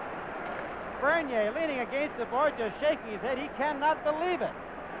 Bernier leaning against the board, just shaking his head. He cannot believe it.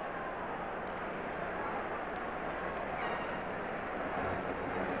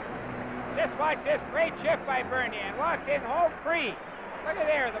 Just watch this great shift by Bernier and walks in home free. Look at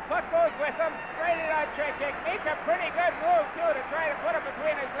there. The puck goes with him. Straight it on Chechak. Makes a pretty good move, too, to try to put it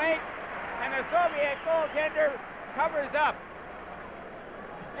between his legs. And the Soviet goaltender covers up.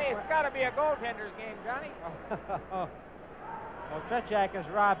 Hey, it's got to be a goaltender's game, Johnny. Well, Trechak has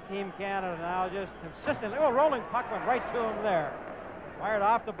robbed Team Canada now just consistently. Oh, rolling puck went right to him there. Fired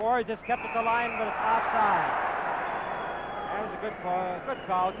off the board, just kept it to line, but it's offside. That was a good call. Good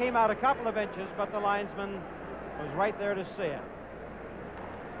call. Came out a couple of inches, but the linesman was right there to see it.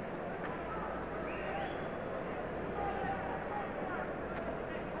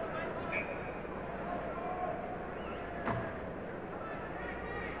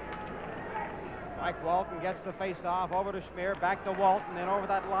 Mike Walton gets the face-off over to Schmier, back to Walton, then over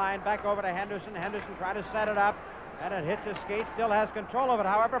that line, back over to Henderson. Henderson trying to set it up, and it hits his skate. Still has control of it,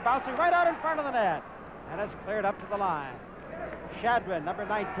 however, bouncing right out in front of the net. And it's cleared up to the line. Shadrin, number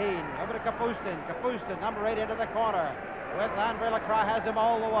 19, over to Kapustin. Kapustin, number 8, into the corner. With Andre Lacroix, has him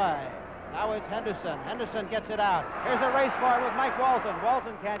all the way. Now it's Henderson. Henderson gets it out. Here's a race for it with Mike Walton.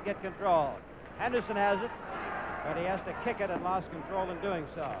 Walton can't get control. Henderson has it, but he has to kick it and lost control in doing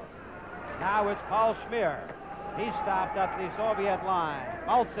so. Now it's Paul Schmier. He's stopped at the Soviet line.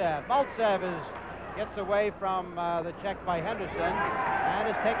 Maltsev. Maltsev gets away from the check by Henderson and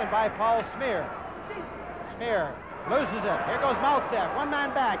is taken by Paul Schmier. Schmier loses it. Here goes Maltsev. One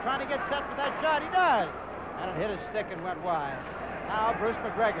man back, trying to get set for that shot. He does. And it hit his stick and went wide. Now Bruce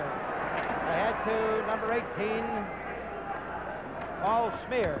McGregor. Ahead to number 18, Paul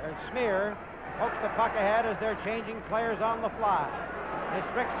Schmier. And Schmier pokes the puck ahead as they're changing players on the fly. It's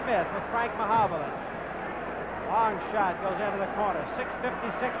Rick Smith with Frank Mahovlich. Long shot goes into the corner.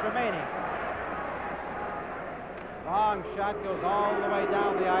 6:56 remaining. Long shot goes all the way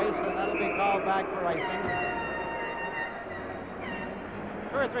down the ice, and that'll be called back for icing.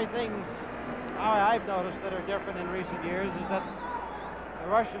 Two or three things I've noticed that are different in recent years is that the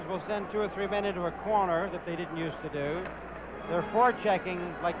Russians will send 2 or 3 men into a corner that they didn't used to do. They're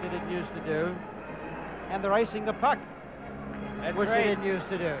forechecking like they didn't used to do, and they're icing the puck. That's which right. they didn't used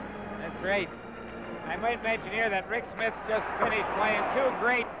to do. That's right. I might mention here that Rick Smith just finished playing 2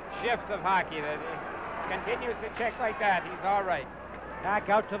 great shifts of hockey. That he continues to check like that. He's all right. Back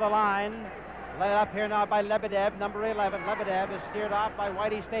out to the line. Led up here now by Lebedev, number 11. Lebedev is steered off by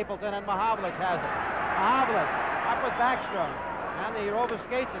Whitey Stapleton, and Mahovlich has it. Mahovlich up with Backstrom. And the Rover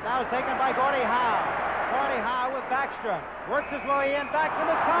skates it. Now it's taken by Gordie Howe. Gordie Howe with Backstrom. Works his way in.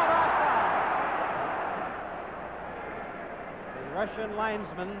 Backstrom is called offside. Russian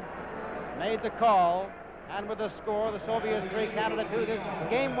linesman made the call, and with the score, the Soviets 3, Canada 2. This is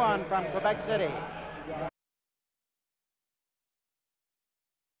Game 1 from Quebec City.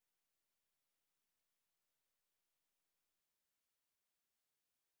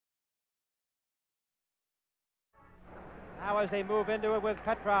 Now as they move into it with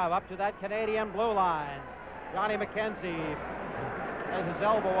Petrov up to that Canadian blue line. Johnny McKenzie has his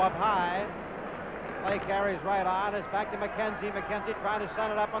elbow up high. Play carries right on. It's back to McKenzie. McKenzie trying to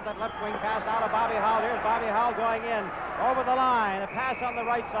send it up on that left wing pass. Now to Bobby Hull. Here's Bobby Hull going in over the line. The pass on the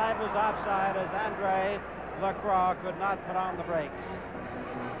right side was offside as Andre Lacroix could not put on the brakes.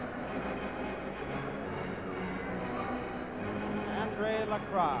 Andre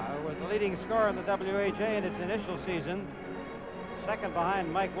Lacroix, who was the leading scorer in the WHA in its initial season, second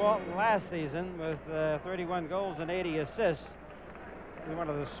behind Mike Walton last season with 31 goals and 80 assists. He's one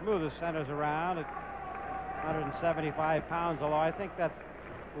of the smoothest centers around at 175 pounds, although I think that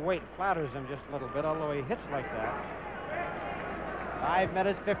weight flatters him just a little bit, although he hits like that. 5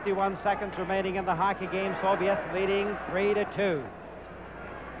 minutes, 51 seconds remaining in the hockey game. Soviets leading 3-2.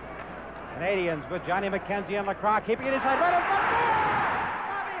 Canadians with Johnny McKenzie and Lacroix keeping it inside. Right in front.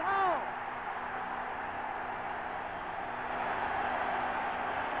 Bobby Hull.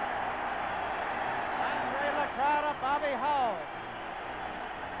 Andre Lacroix to Bobby Hull.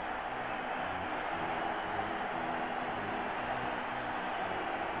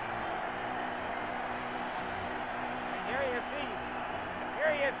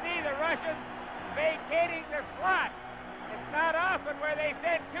 Here you see the Russians vacating the slot. It's not often where they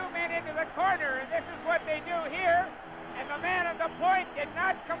send 2 men into the corner, and this is what they do here. And the man at the point did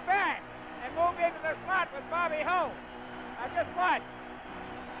not come back and move into the slot with Bobby Hull. Now just watch.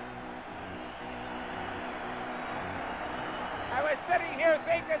 I was sitting here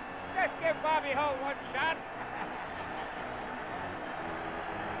thinking, just give Bobby Hull one shot.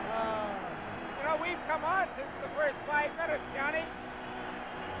 You know, we've come on since the first 5 minutes, Johnny.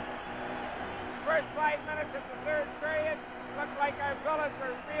 First 5 minutes of the third period looked like our fellas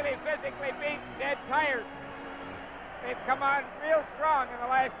were really physically beat, dead tired. They've come on real strong in the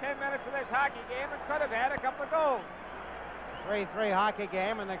last 10 minutes of this hockey game and could have had a couple of goals. 3-3 hockey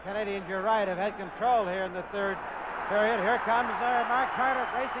game, and the Canadians, you're right, have had control here in the third period. Here comes Mark Carter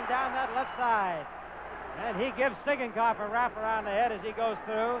racing down that left side. And he gives Sigankov a wrap around the head as he goes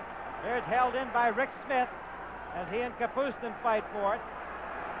through. Here's held in by Rick Smith. as he and Kapustin fight for it.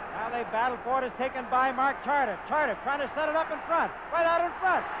 Now they battle for it. It's taken by Mark Tardif. Tardif trying to set it up in front. Right out in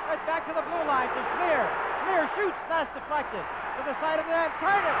front. Right back to the blue line to Smear. Smear shoots. That's deflected to the side of the net.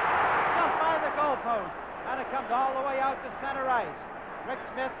 Tardif just by the goalpost. And it comes all the way out to center ice. Rick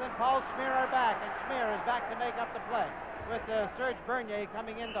Smith and Paul Smear are back, and Smear is back to make up the play with Serge Bernier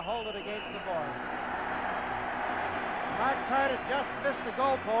coming in to hold it against the board. Mark Tardif just missed the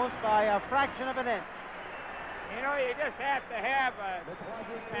goalpost by a fraction of an inch. You know, you just have to have a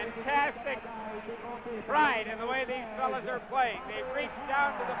fantastic pride in the way these fellas are playing. They've reached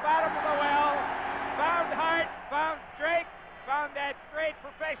down to the bottom of the well, found heart, found strength, found that great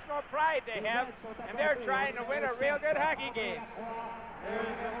professional pride they have, and they're trying to win a real good hockey game. There's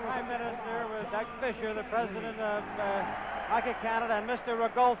the Prime Minister with Doug Fisher, the President of Hockey Canada, and Mr.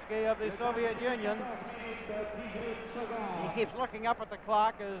 Rogolsky of the Soviet Union. He keeps looking up at the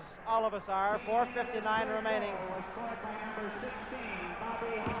clock, as all of us are. 4:59 remaining.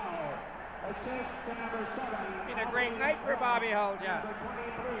 It's been a great night for Bobby Hull, John.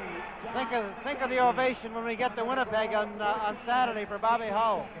 Think of the ovation when we get to Winnipeg on Saturday for Bobby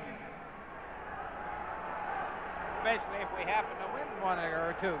Hull. Especially if we happen to win one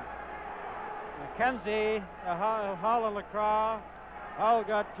or two. McKenzie, Hull and Lacroix. Hull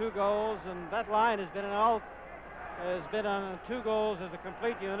got 2 goals, and that line has been on 2 goals as a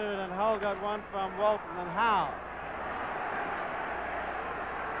complete unit, and Hull got 1 from Walton and Howe.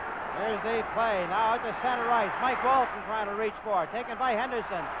 Here's the play. Now at the center ice. Mike Walton trying to reach for it. Taken by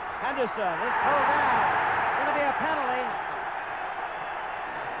Henderson. Henderson is pulled down. It's going to be a penalty.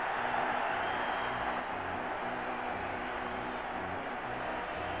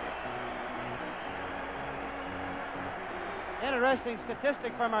 Interesting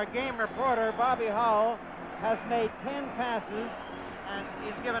statistic from our game reporter, Bobby Hull, has made 10 passes, and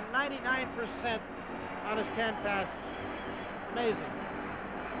he's given 99% on his 10 passes. Amazing.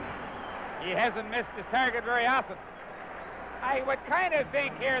 He hasn't missed his target very often. I would kind of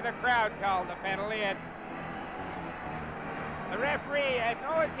think here the crowd called the penalty, and the referee had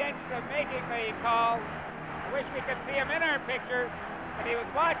no intention of making the call. I wish we could see him in our picture, but he was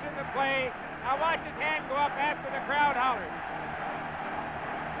watching the play. Now watch his hand go up after the crowd hollers.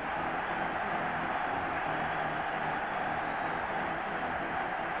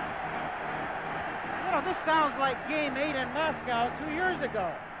 You know, this sounds like Game 8 in Moscow 2 years ago.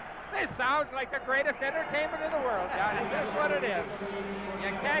 This sounds like the greatest entertainment in the world, Johnny. That's what it is.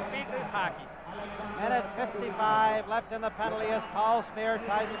 You can't beat this hockey. Minute 55 left in the penalty as Paul Smear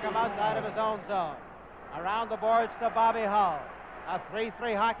tries to come outside of his own zone. Around the boards to Bobby Hull. A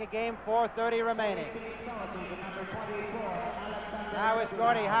 3-3 hockey game, 4:30 remaining. Now it's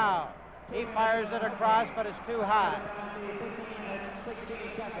Gordie Howe. He fires it across, but it's too high.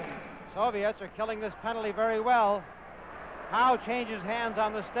 Soviets are killing this penalty very well. Howe changes hands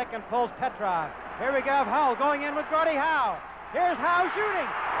on the stick and pulls Petrov. Here we go, Hull going in with Gordie Howe. Here's Howe shooting.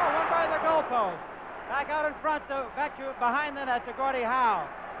 Oh, one by the goalpost. Back out in front, back to behind the net to Gordie Howe.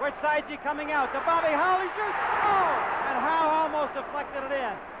 Which side's he coming out? To Bobby Hull. He shoots. Oh! And Howe almost deflected it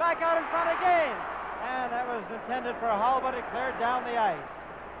in. Back out in front again. And that was intended for Hull, but it cleared down the ice.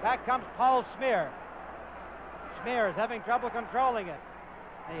 Back comes Paul Smear. Smear is having trouble controlling it.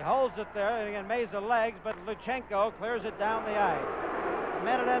 He holds it there and again mazes the legs, but Luchenko clears it down the ice. A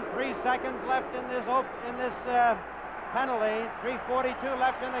minute and 3 seconds left in this penalty. 3:42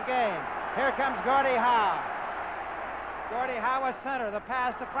 left in the game. Here comes Gordie Howe. Gordie Howe at center. The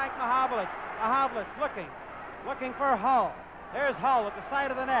pass to Frank Mahovlich. Mahovlich looking for Hull. There's Hull at the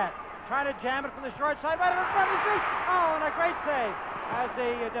side of the net, trying to jam it from the short side, right in front of the shoot. Oh, and a great save as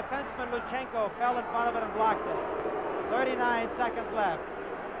the defenseman Luchenko fell in front of it and blocked it. 39 seconds left.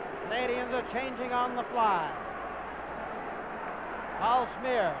 Canadians are changing on the fly. Paul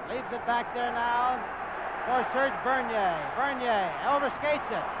Smear leaves it back there now for Serge Bernier. Bernier overskates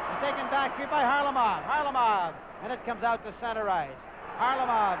it. It's taken back here by Harlamov. Harlamov, and it comes out to center ice.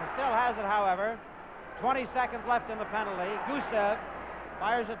 Harlamov still has it, however. 20 seconds left in the penalty. Gusev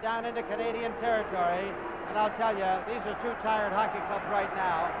fires it down into Canadian territory. And I'll tell you, these are 2 tired hockey clubs right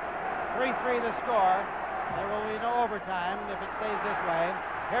now. 3-3 the score. There will be no overtime if it stays this way.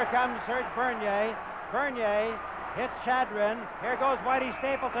 Here comes Serge Bernier. Bernier hits Shadrin. Here goes Whitey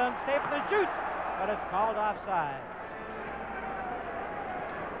Stapleton. Stapleton shoots, but it's called offside.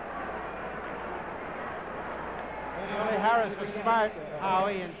 Billy Harris was smart,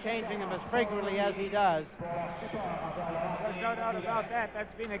 Howie, in changing them as frequently as he does. There's no doubt about that.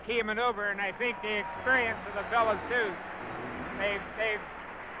 That's been a key maneuver, and I think the experience of the fellas, too. They've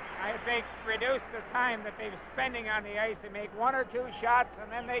I think, reduce the time that they're spending on the ice. They make 1 or 2 shots,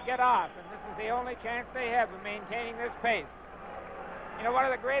 and then they get off. And this is the only chance they have of maintaining this pace. You know, one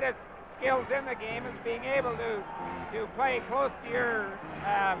of the greatest skills in the game is being able to play close to your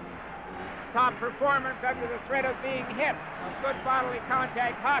top performance under the threat of being hit. A good bodily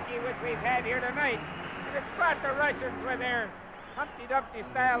contact hockey, which we've had here tonight. And it's brought the Russians with their Humpty Dumpty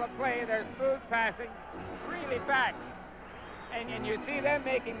style of play, their smooth passing, really back. And you see them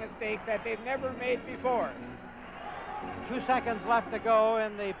making mistakes that they've never made before. 2 seconds left to go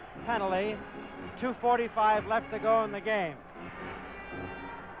in the penalty. 2:45 left to go in the game.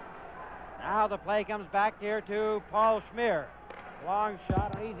 Now the play comes back here to Paul Schmier. Long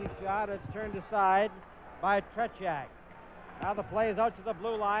shot, an easy shot. It's turned aside by Tretiak. Now the play is out to the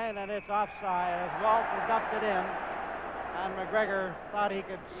blue line, and it's offside as Walton dumped it in. And McGregor thought he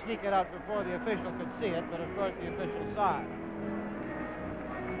could sneak it out before the official could see it, but of course the official saw it.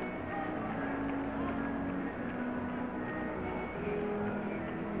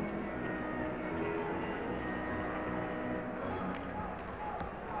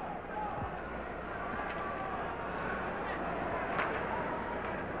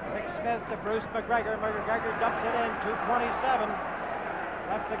 To Bruce McGregor. McGregor dumps it in. 2:27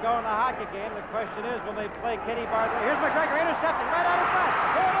 left to go in the hockey game. The question is, will they play Kitty Bar? Here's McGregor intercepting right out of front.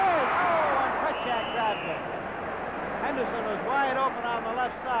 Here it is. Oh, and Tretiak grabbed it. Henderson was wide open on the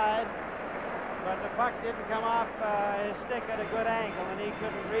left side, but the puck didn't come off his stick at a good angle, and he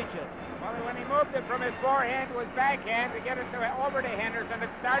couldn't reach it. Well, when he moved it from his forehand to his backhand to get it over to Henderson, it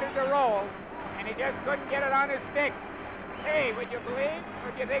started to roll, and he just couldn't get it on his stick. Hey, would you believe, or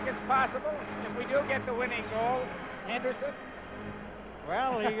do you think it's possible, if we do get the winning goal, Henderson?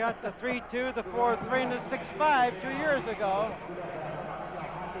 Well, he got the 3-2, the 4-3, and the 6-5 2 years ago.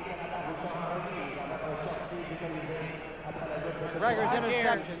 McGregor's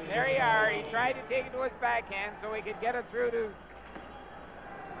interception. There you are. He tried to take it to his backhand so he could get it through to...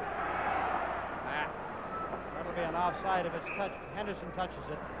 That'll be an offside if it's touched. Henderson touches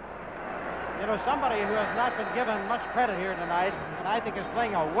it. You know, somebody who has not been given much credit here tonight, and I think is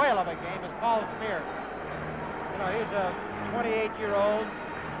playing a whale of a game, is Paul Schmier. You know, he's a 28-year-old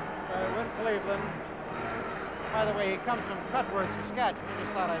with Cleveland. By the way, he comes from Cutworth, Saskatchewan. I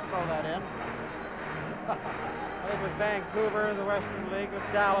just thought I'd throw that in. Played with Vancouver, the Western League, with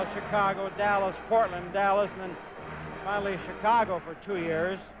Dallas, Chicago, Dallas, Portland, Dallas, and then finally Chicago for 2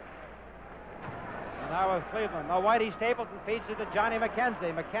 years. And now with Cleveland. Now Whitey Stapleton feeds it to Johnny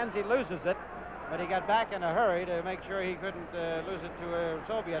McKenzie. McKenzie loses it, but he got back in a hurry to make sure he couldn't lose it to a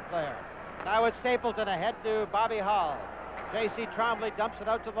Soviet player. Now it's Stapleton ahead to Bobby Hall. J.C. Trombley dumps it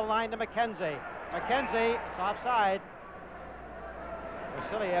out to the line to McKenzie. McKenzie, it's offside.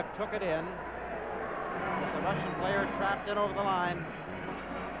 Vasiliev took it in. With the Russian player trapped in over the line.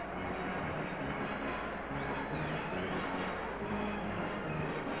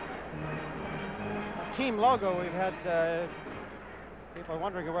 Team logo, we've had people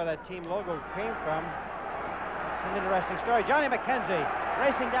wondering where that team logo came from. It's an interesting story. Johnny McKenzie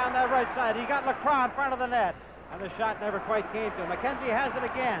racing down that right side. He got Lacroix in front of the net, and the shot never quite came to him. McKenzie has it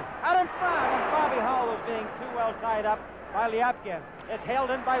again. Out in front, and Bobby Hall was being too well tied up by Liapkin. It's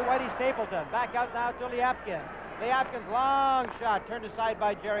hailed in by Whitey Stapleton. Back out now to Liapkin. Liapkin's long shot turned aside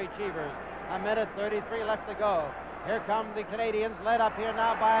by Gerry Cheevers. 1:33 left to go. Here come the Canadians, led up here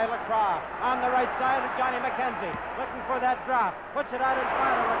now by Lacroix. On the right side of Johnny McKenzie, looking for that drop. Puts it out in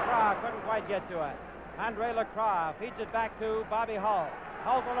front of Lacroix. Couldn't quite get to it. Andre Lacroix feeds it back to Bobby Hull.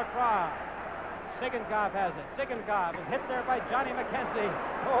 Hull to Lacroix. Sigankov has it. Sigankov is hit there by Johnny McKenzie.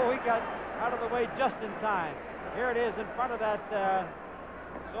 Oh, he got out of the way just in time. Here it is in front of that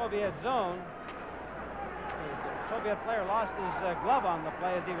Soviet zone. The Soviet player lost his glove on the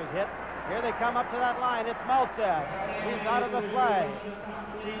play as he was hit. Here they come up to that line. It's Maltsev. He's out of the play.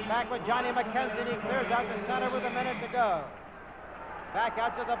 Back with Johnny McKenzie. He clears out the center with a minute to go. Back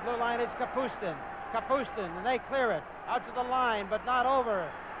out to the blue line. It's Kapustin. Kapustin, and they clear it. Out to the line, but not over.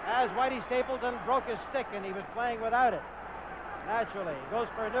 As Whitey Stapleton broke his stick, and he was playing without it. Naturally, he goes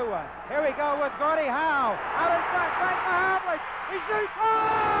for a new one. Here we go with Gordie Howe. Out in front, Frank Mahovlich. He shoots.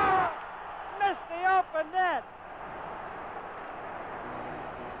 Oh! Missed the open net.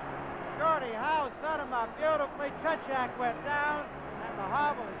 Gordie Howe set him up beautifully. Tretiak went down, and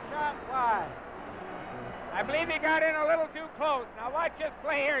Mahovlich shot wide. I believe he got in a little too close. Now watch this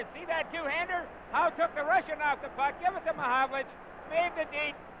play here. See that two-hander? Howe took the Russian off the puck, give it to Mahovlich, made the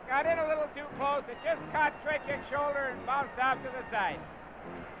deep, got in a little too close. It just caught Tretiak's shoulder and bounced off to the side.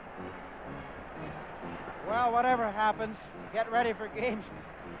 Well, whatever happens, get ready for games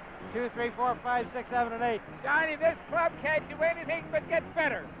 2, 3, 4, 5, 6, 7, and 8. Johnny, this club can't do anything but get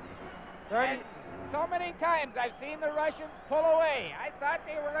better. And so many times I've seen the Russians pull away. I thought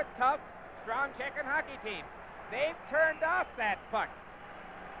they were a tough, strong Czech hockey team. They've turned off that puck.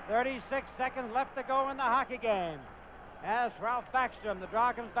 36 seconds left to go in the hockey game. As Ralph Backstrom, the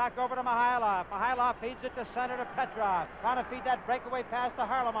draw comes back over to Mihailov. Mihailov feeds it to center to Petrov. Trying to feed that breakaway pass to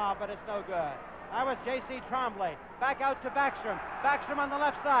Harlamov, but it's no good. That was J.C. Tremblay. Back out to Backstrom. Backstrom on the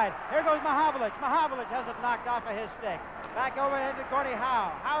left side. Here goes Mahovlich. Mahovlich has it knocked off of his stick. Back over into Gordie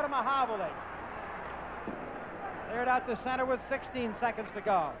Howe. Howe to Mahovlich. Cleared out to center with 16 seconds to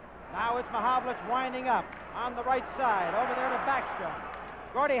go. Now it's Mahovlich winding up on the right side. Over there to Backstrom.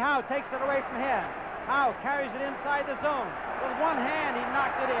 Gordie Howe takes it away from him. Howe carries it inside the zone. With one hand, he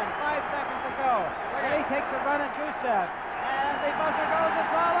knocked it in. 5 seconds to go. And he takes a run at Gusev. And the buzzer goes.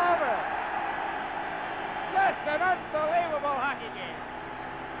 It's all over. Just an unbelievable hockey game.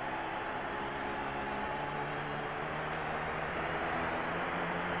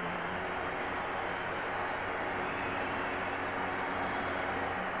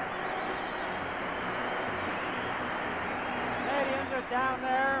 Down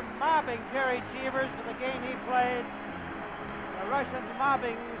there mobbing Gerry Cheevers for the game he played. The Russians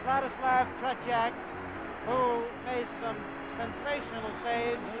mobbing Vladislav Tretiak, who made some sensational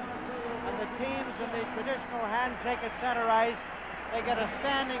saves. And the teams in the traditional handshake at center ice, they get a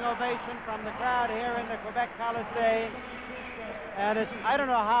standing ovation from the crowd here in the Quebec Coliseum. And it's, I don't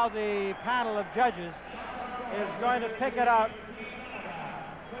know how the panel of judges is going to pick it up.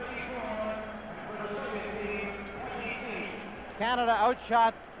 Canada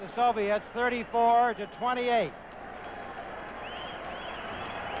outshot the Soviets 34-28.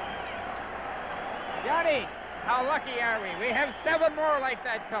 Johnny, how lucky are we? We have 7 more like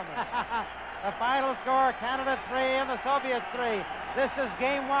that coming. The final score, Canada 3 and the Soviets 3. This is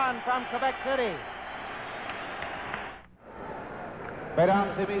Game 1 from Quebec City.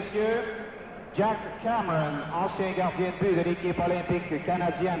 Mesdames et messieurs, Jack Cameron, ancien gardien de but de l'équipe olympique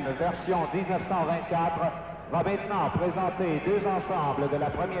canadienne version 1924, va maintenant présenter 2 ensembles de la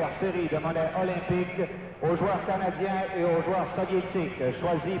première série de monnaies olympiques aux joueurs canadiens et aux joueurs soviétiques,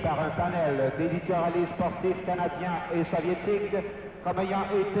 choisis par un panel d'éditorialistes sportifs canadiens et soviétiques comme ayant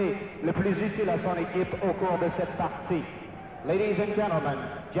été le plus utile à son équipe au cours de cette partie. Ladies and gentlemen,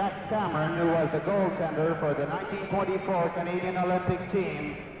 Jack Cameron, who was the goaltender for the 1924 Canadian Olympic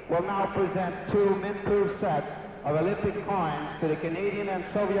team, will now present 2 mint-proof sets of Olympic coins to the Canadian and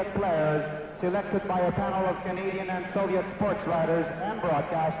Soviet players selected by a panel of Canadian and Soviet sports writers and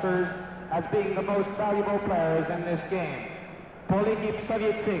broadcasters as being the most valuable players in this game. Pour l'équipe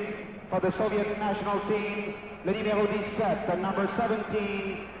soviétique, for the Soviet national team, le numéro 17, the number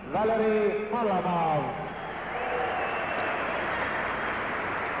 17, Valery Harlamov.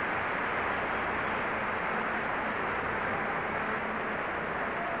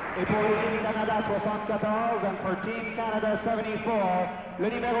 Et pour l'équipe Canada 74, and for Team Canada 74, le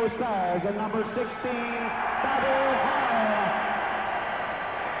numéro 16, the number 16, Gordie Howe.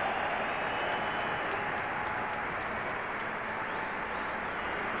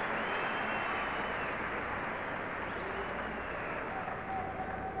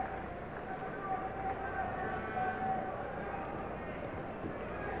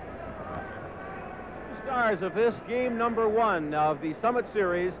 Stars of this game number 1 of the Summit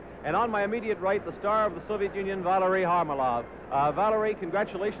Series, and on my immediate right, the star of the Soviet Union, Valery Harlamov. Valery,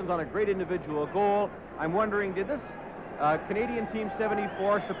 congratulations on a great individual goal. I'm wondering, did this Canadian Team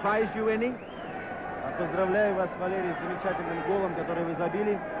 74 surprise you any? Поздравляю вас, Валерий, с замечательным голом, который вы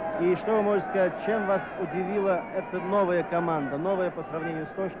забили. И что вы можете сказать, чем вас удивила эта новая команда, новая по сравнению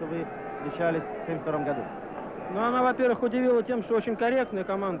с той, что вы встречались в 1972 году? Ну, она, во-первых, удивила тем, что очень корректная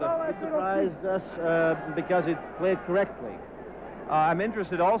команда. It surprised us because it played correctly. I'm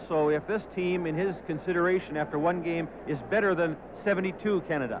interested also if this team, in his consideration after one game, is better than 72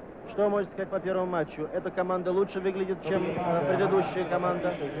 Canada. Что можете сказать по первому матчу? Эта команда лучше выглядит, чем предыдущая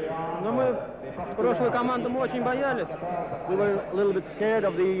команда. Но мы прошлую команду мы очень боялись. We were a little bit scared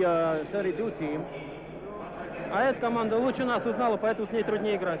of the 72 team. А эта команда лучше нас узнала, поэтому с ней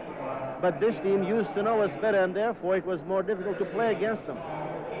труднее играть. But this team used to know us better, and therefore it was more difficult to play against them.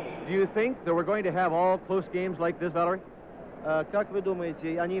 Do you think that we're going to have all close games like this, Valery? Как вы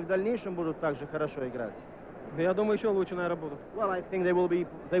думаете, они в дальнейшем будут так же хорошо играть? Я думаю, еще лучше, наверное, будут. Well, I think they will be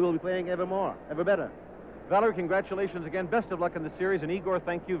playing ever more, ever better. Valery, congratulations again. Best of luck in the series, and Igor,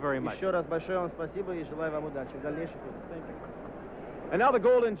 thank you very much. Еще раз большое вам спасибо и желаю вам удачи в дальнейших играх. Thank you. And now the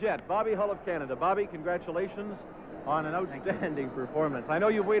Golden Jet, Bobby Hull of Canada. Bobby, congratulations on an outstanding performance. I know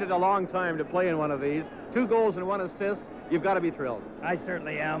you've waited a long time to play in one of these. 2 goals and 1 assist. You've got to be thrilled. I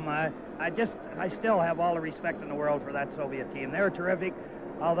certainly am. I still have all the respect in the world for that Soviet team. They're terrific,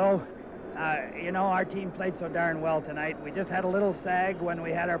 although You know, our team played so darn well tonight. We just had a little sag when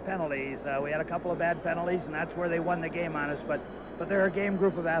we had our penalties. We had a couple of bad penalties, and that's where they won the game on us. But they're a game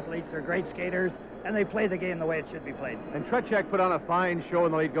group of athletes. They're great skaters, and they play the game the way it should be played. And Tretiak put on a fine show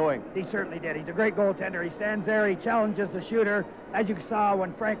in the late going. He certainly did. He's a great goaltender. He stands there. He challenges the shooter. As you saw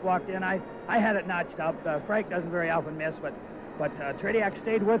when Frank walked in, I had it notched up. Frank doesn't very often miss, but Tretiak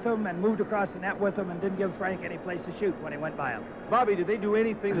stayed with him and moved across the net with him and didn't give Frank any place to shoot when he went by him. Bobby, did they do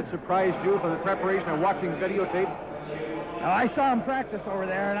anything that surprised you from the preparation and watching videotape? I saw them practice over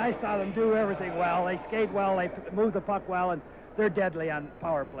there, and I saw them do everything well. They skate well, they move the puck well, and they're deadly on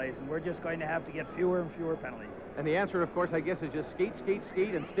power plays, and we're just going to have to get fewer and fewer penalties. And the answer, of course, I guess, is just skate, skate,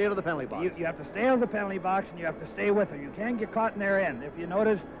 skate, and stay out of the penalty box. You have to stay out of the penalty box, and you have to stay with them. You can't get caught in their end. If you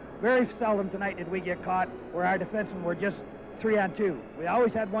notice, very seldom tonight did we get caught where our defensemen were just 3-on-2. We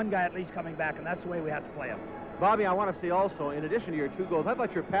always had one guy at least coming back, and that's the way we had to play him. Bobby, I want to say also, in addition to your 2 goals, I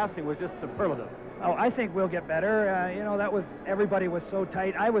thought your passing was just superlative. Oh, I think we'll get better. You know, everybody was so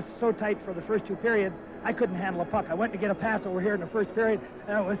tight. I was so tight for the first 2 periods, I couldn't handle a puck. I went to get a pass over here in the first period,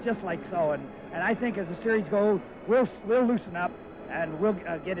 and it was just like so. And I think as the series goes, we'll loosen up, and we'll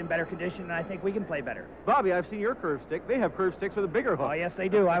get in better condition, and I think we can play better. Bobby, I've seen your curve stick. They have curve sticks with a bigger hook. Oh, yes, they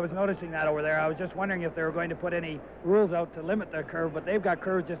do. I was noticing that over there. I was just wondering if they were going to put any rules out to limit their curve, but they've got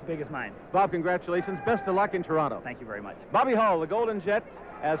curves just as big as mine. Bob, congratulations. Best of luck in Toronto. Thank you very much. Bobby Hull, the Golden Jet,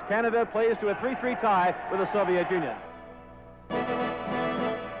 as Canada plays to a 3-3 tie with the Soviet Union.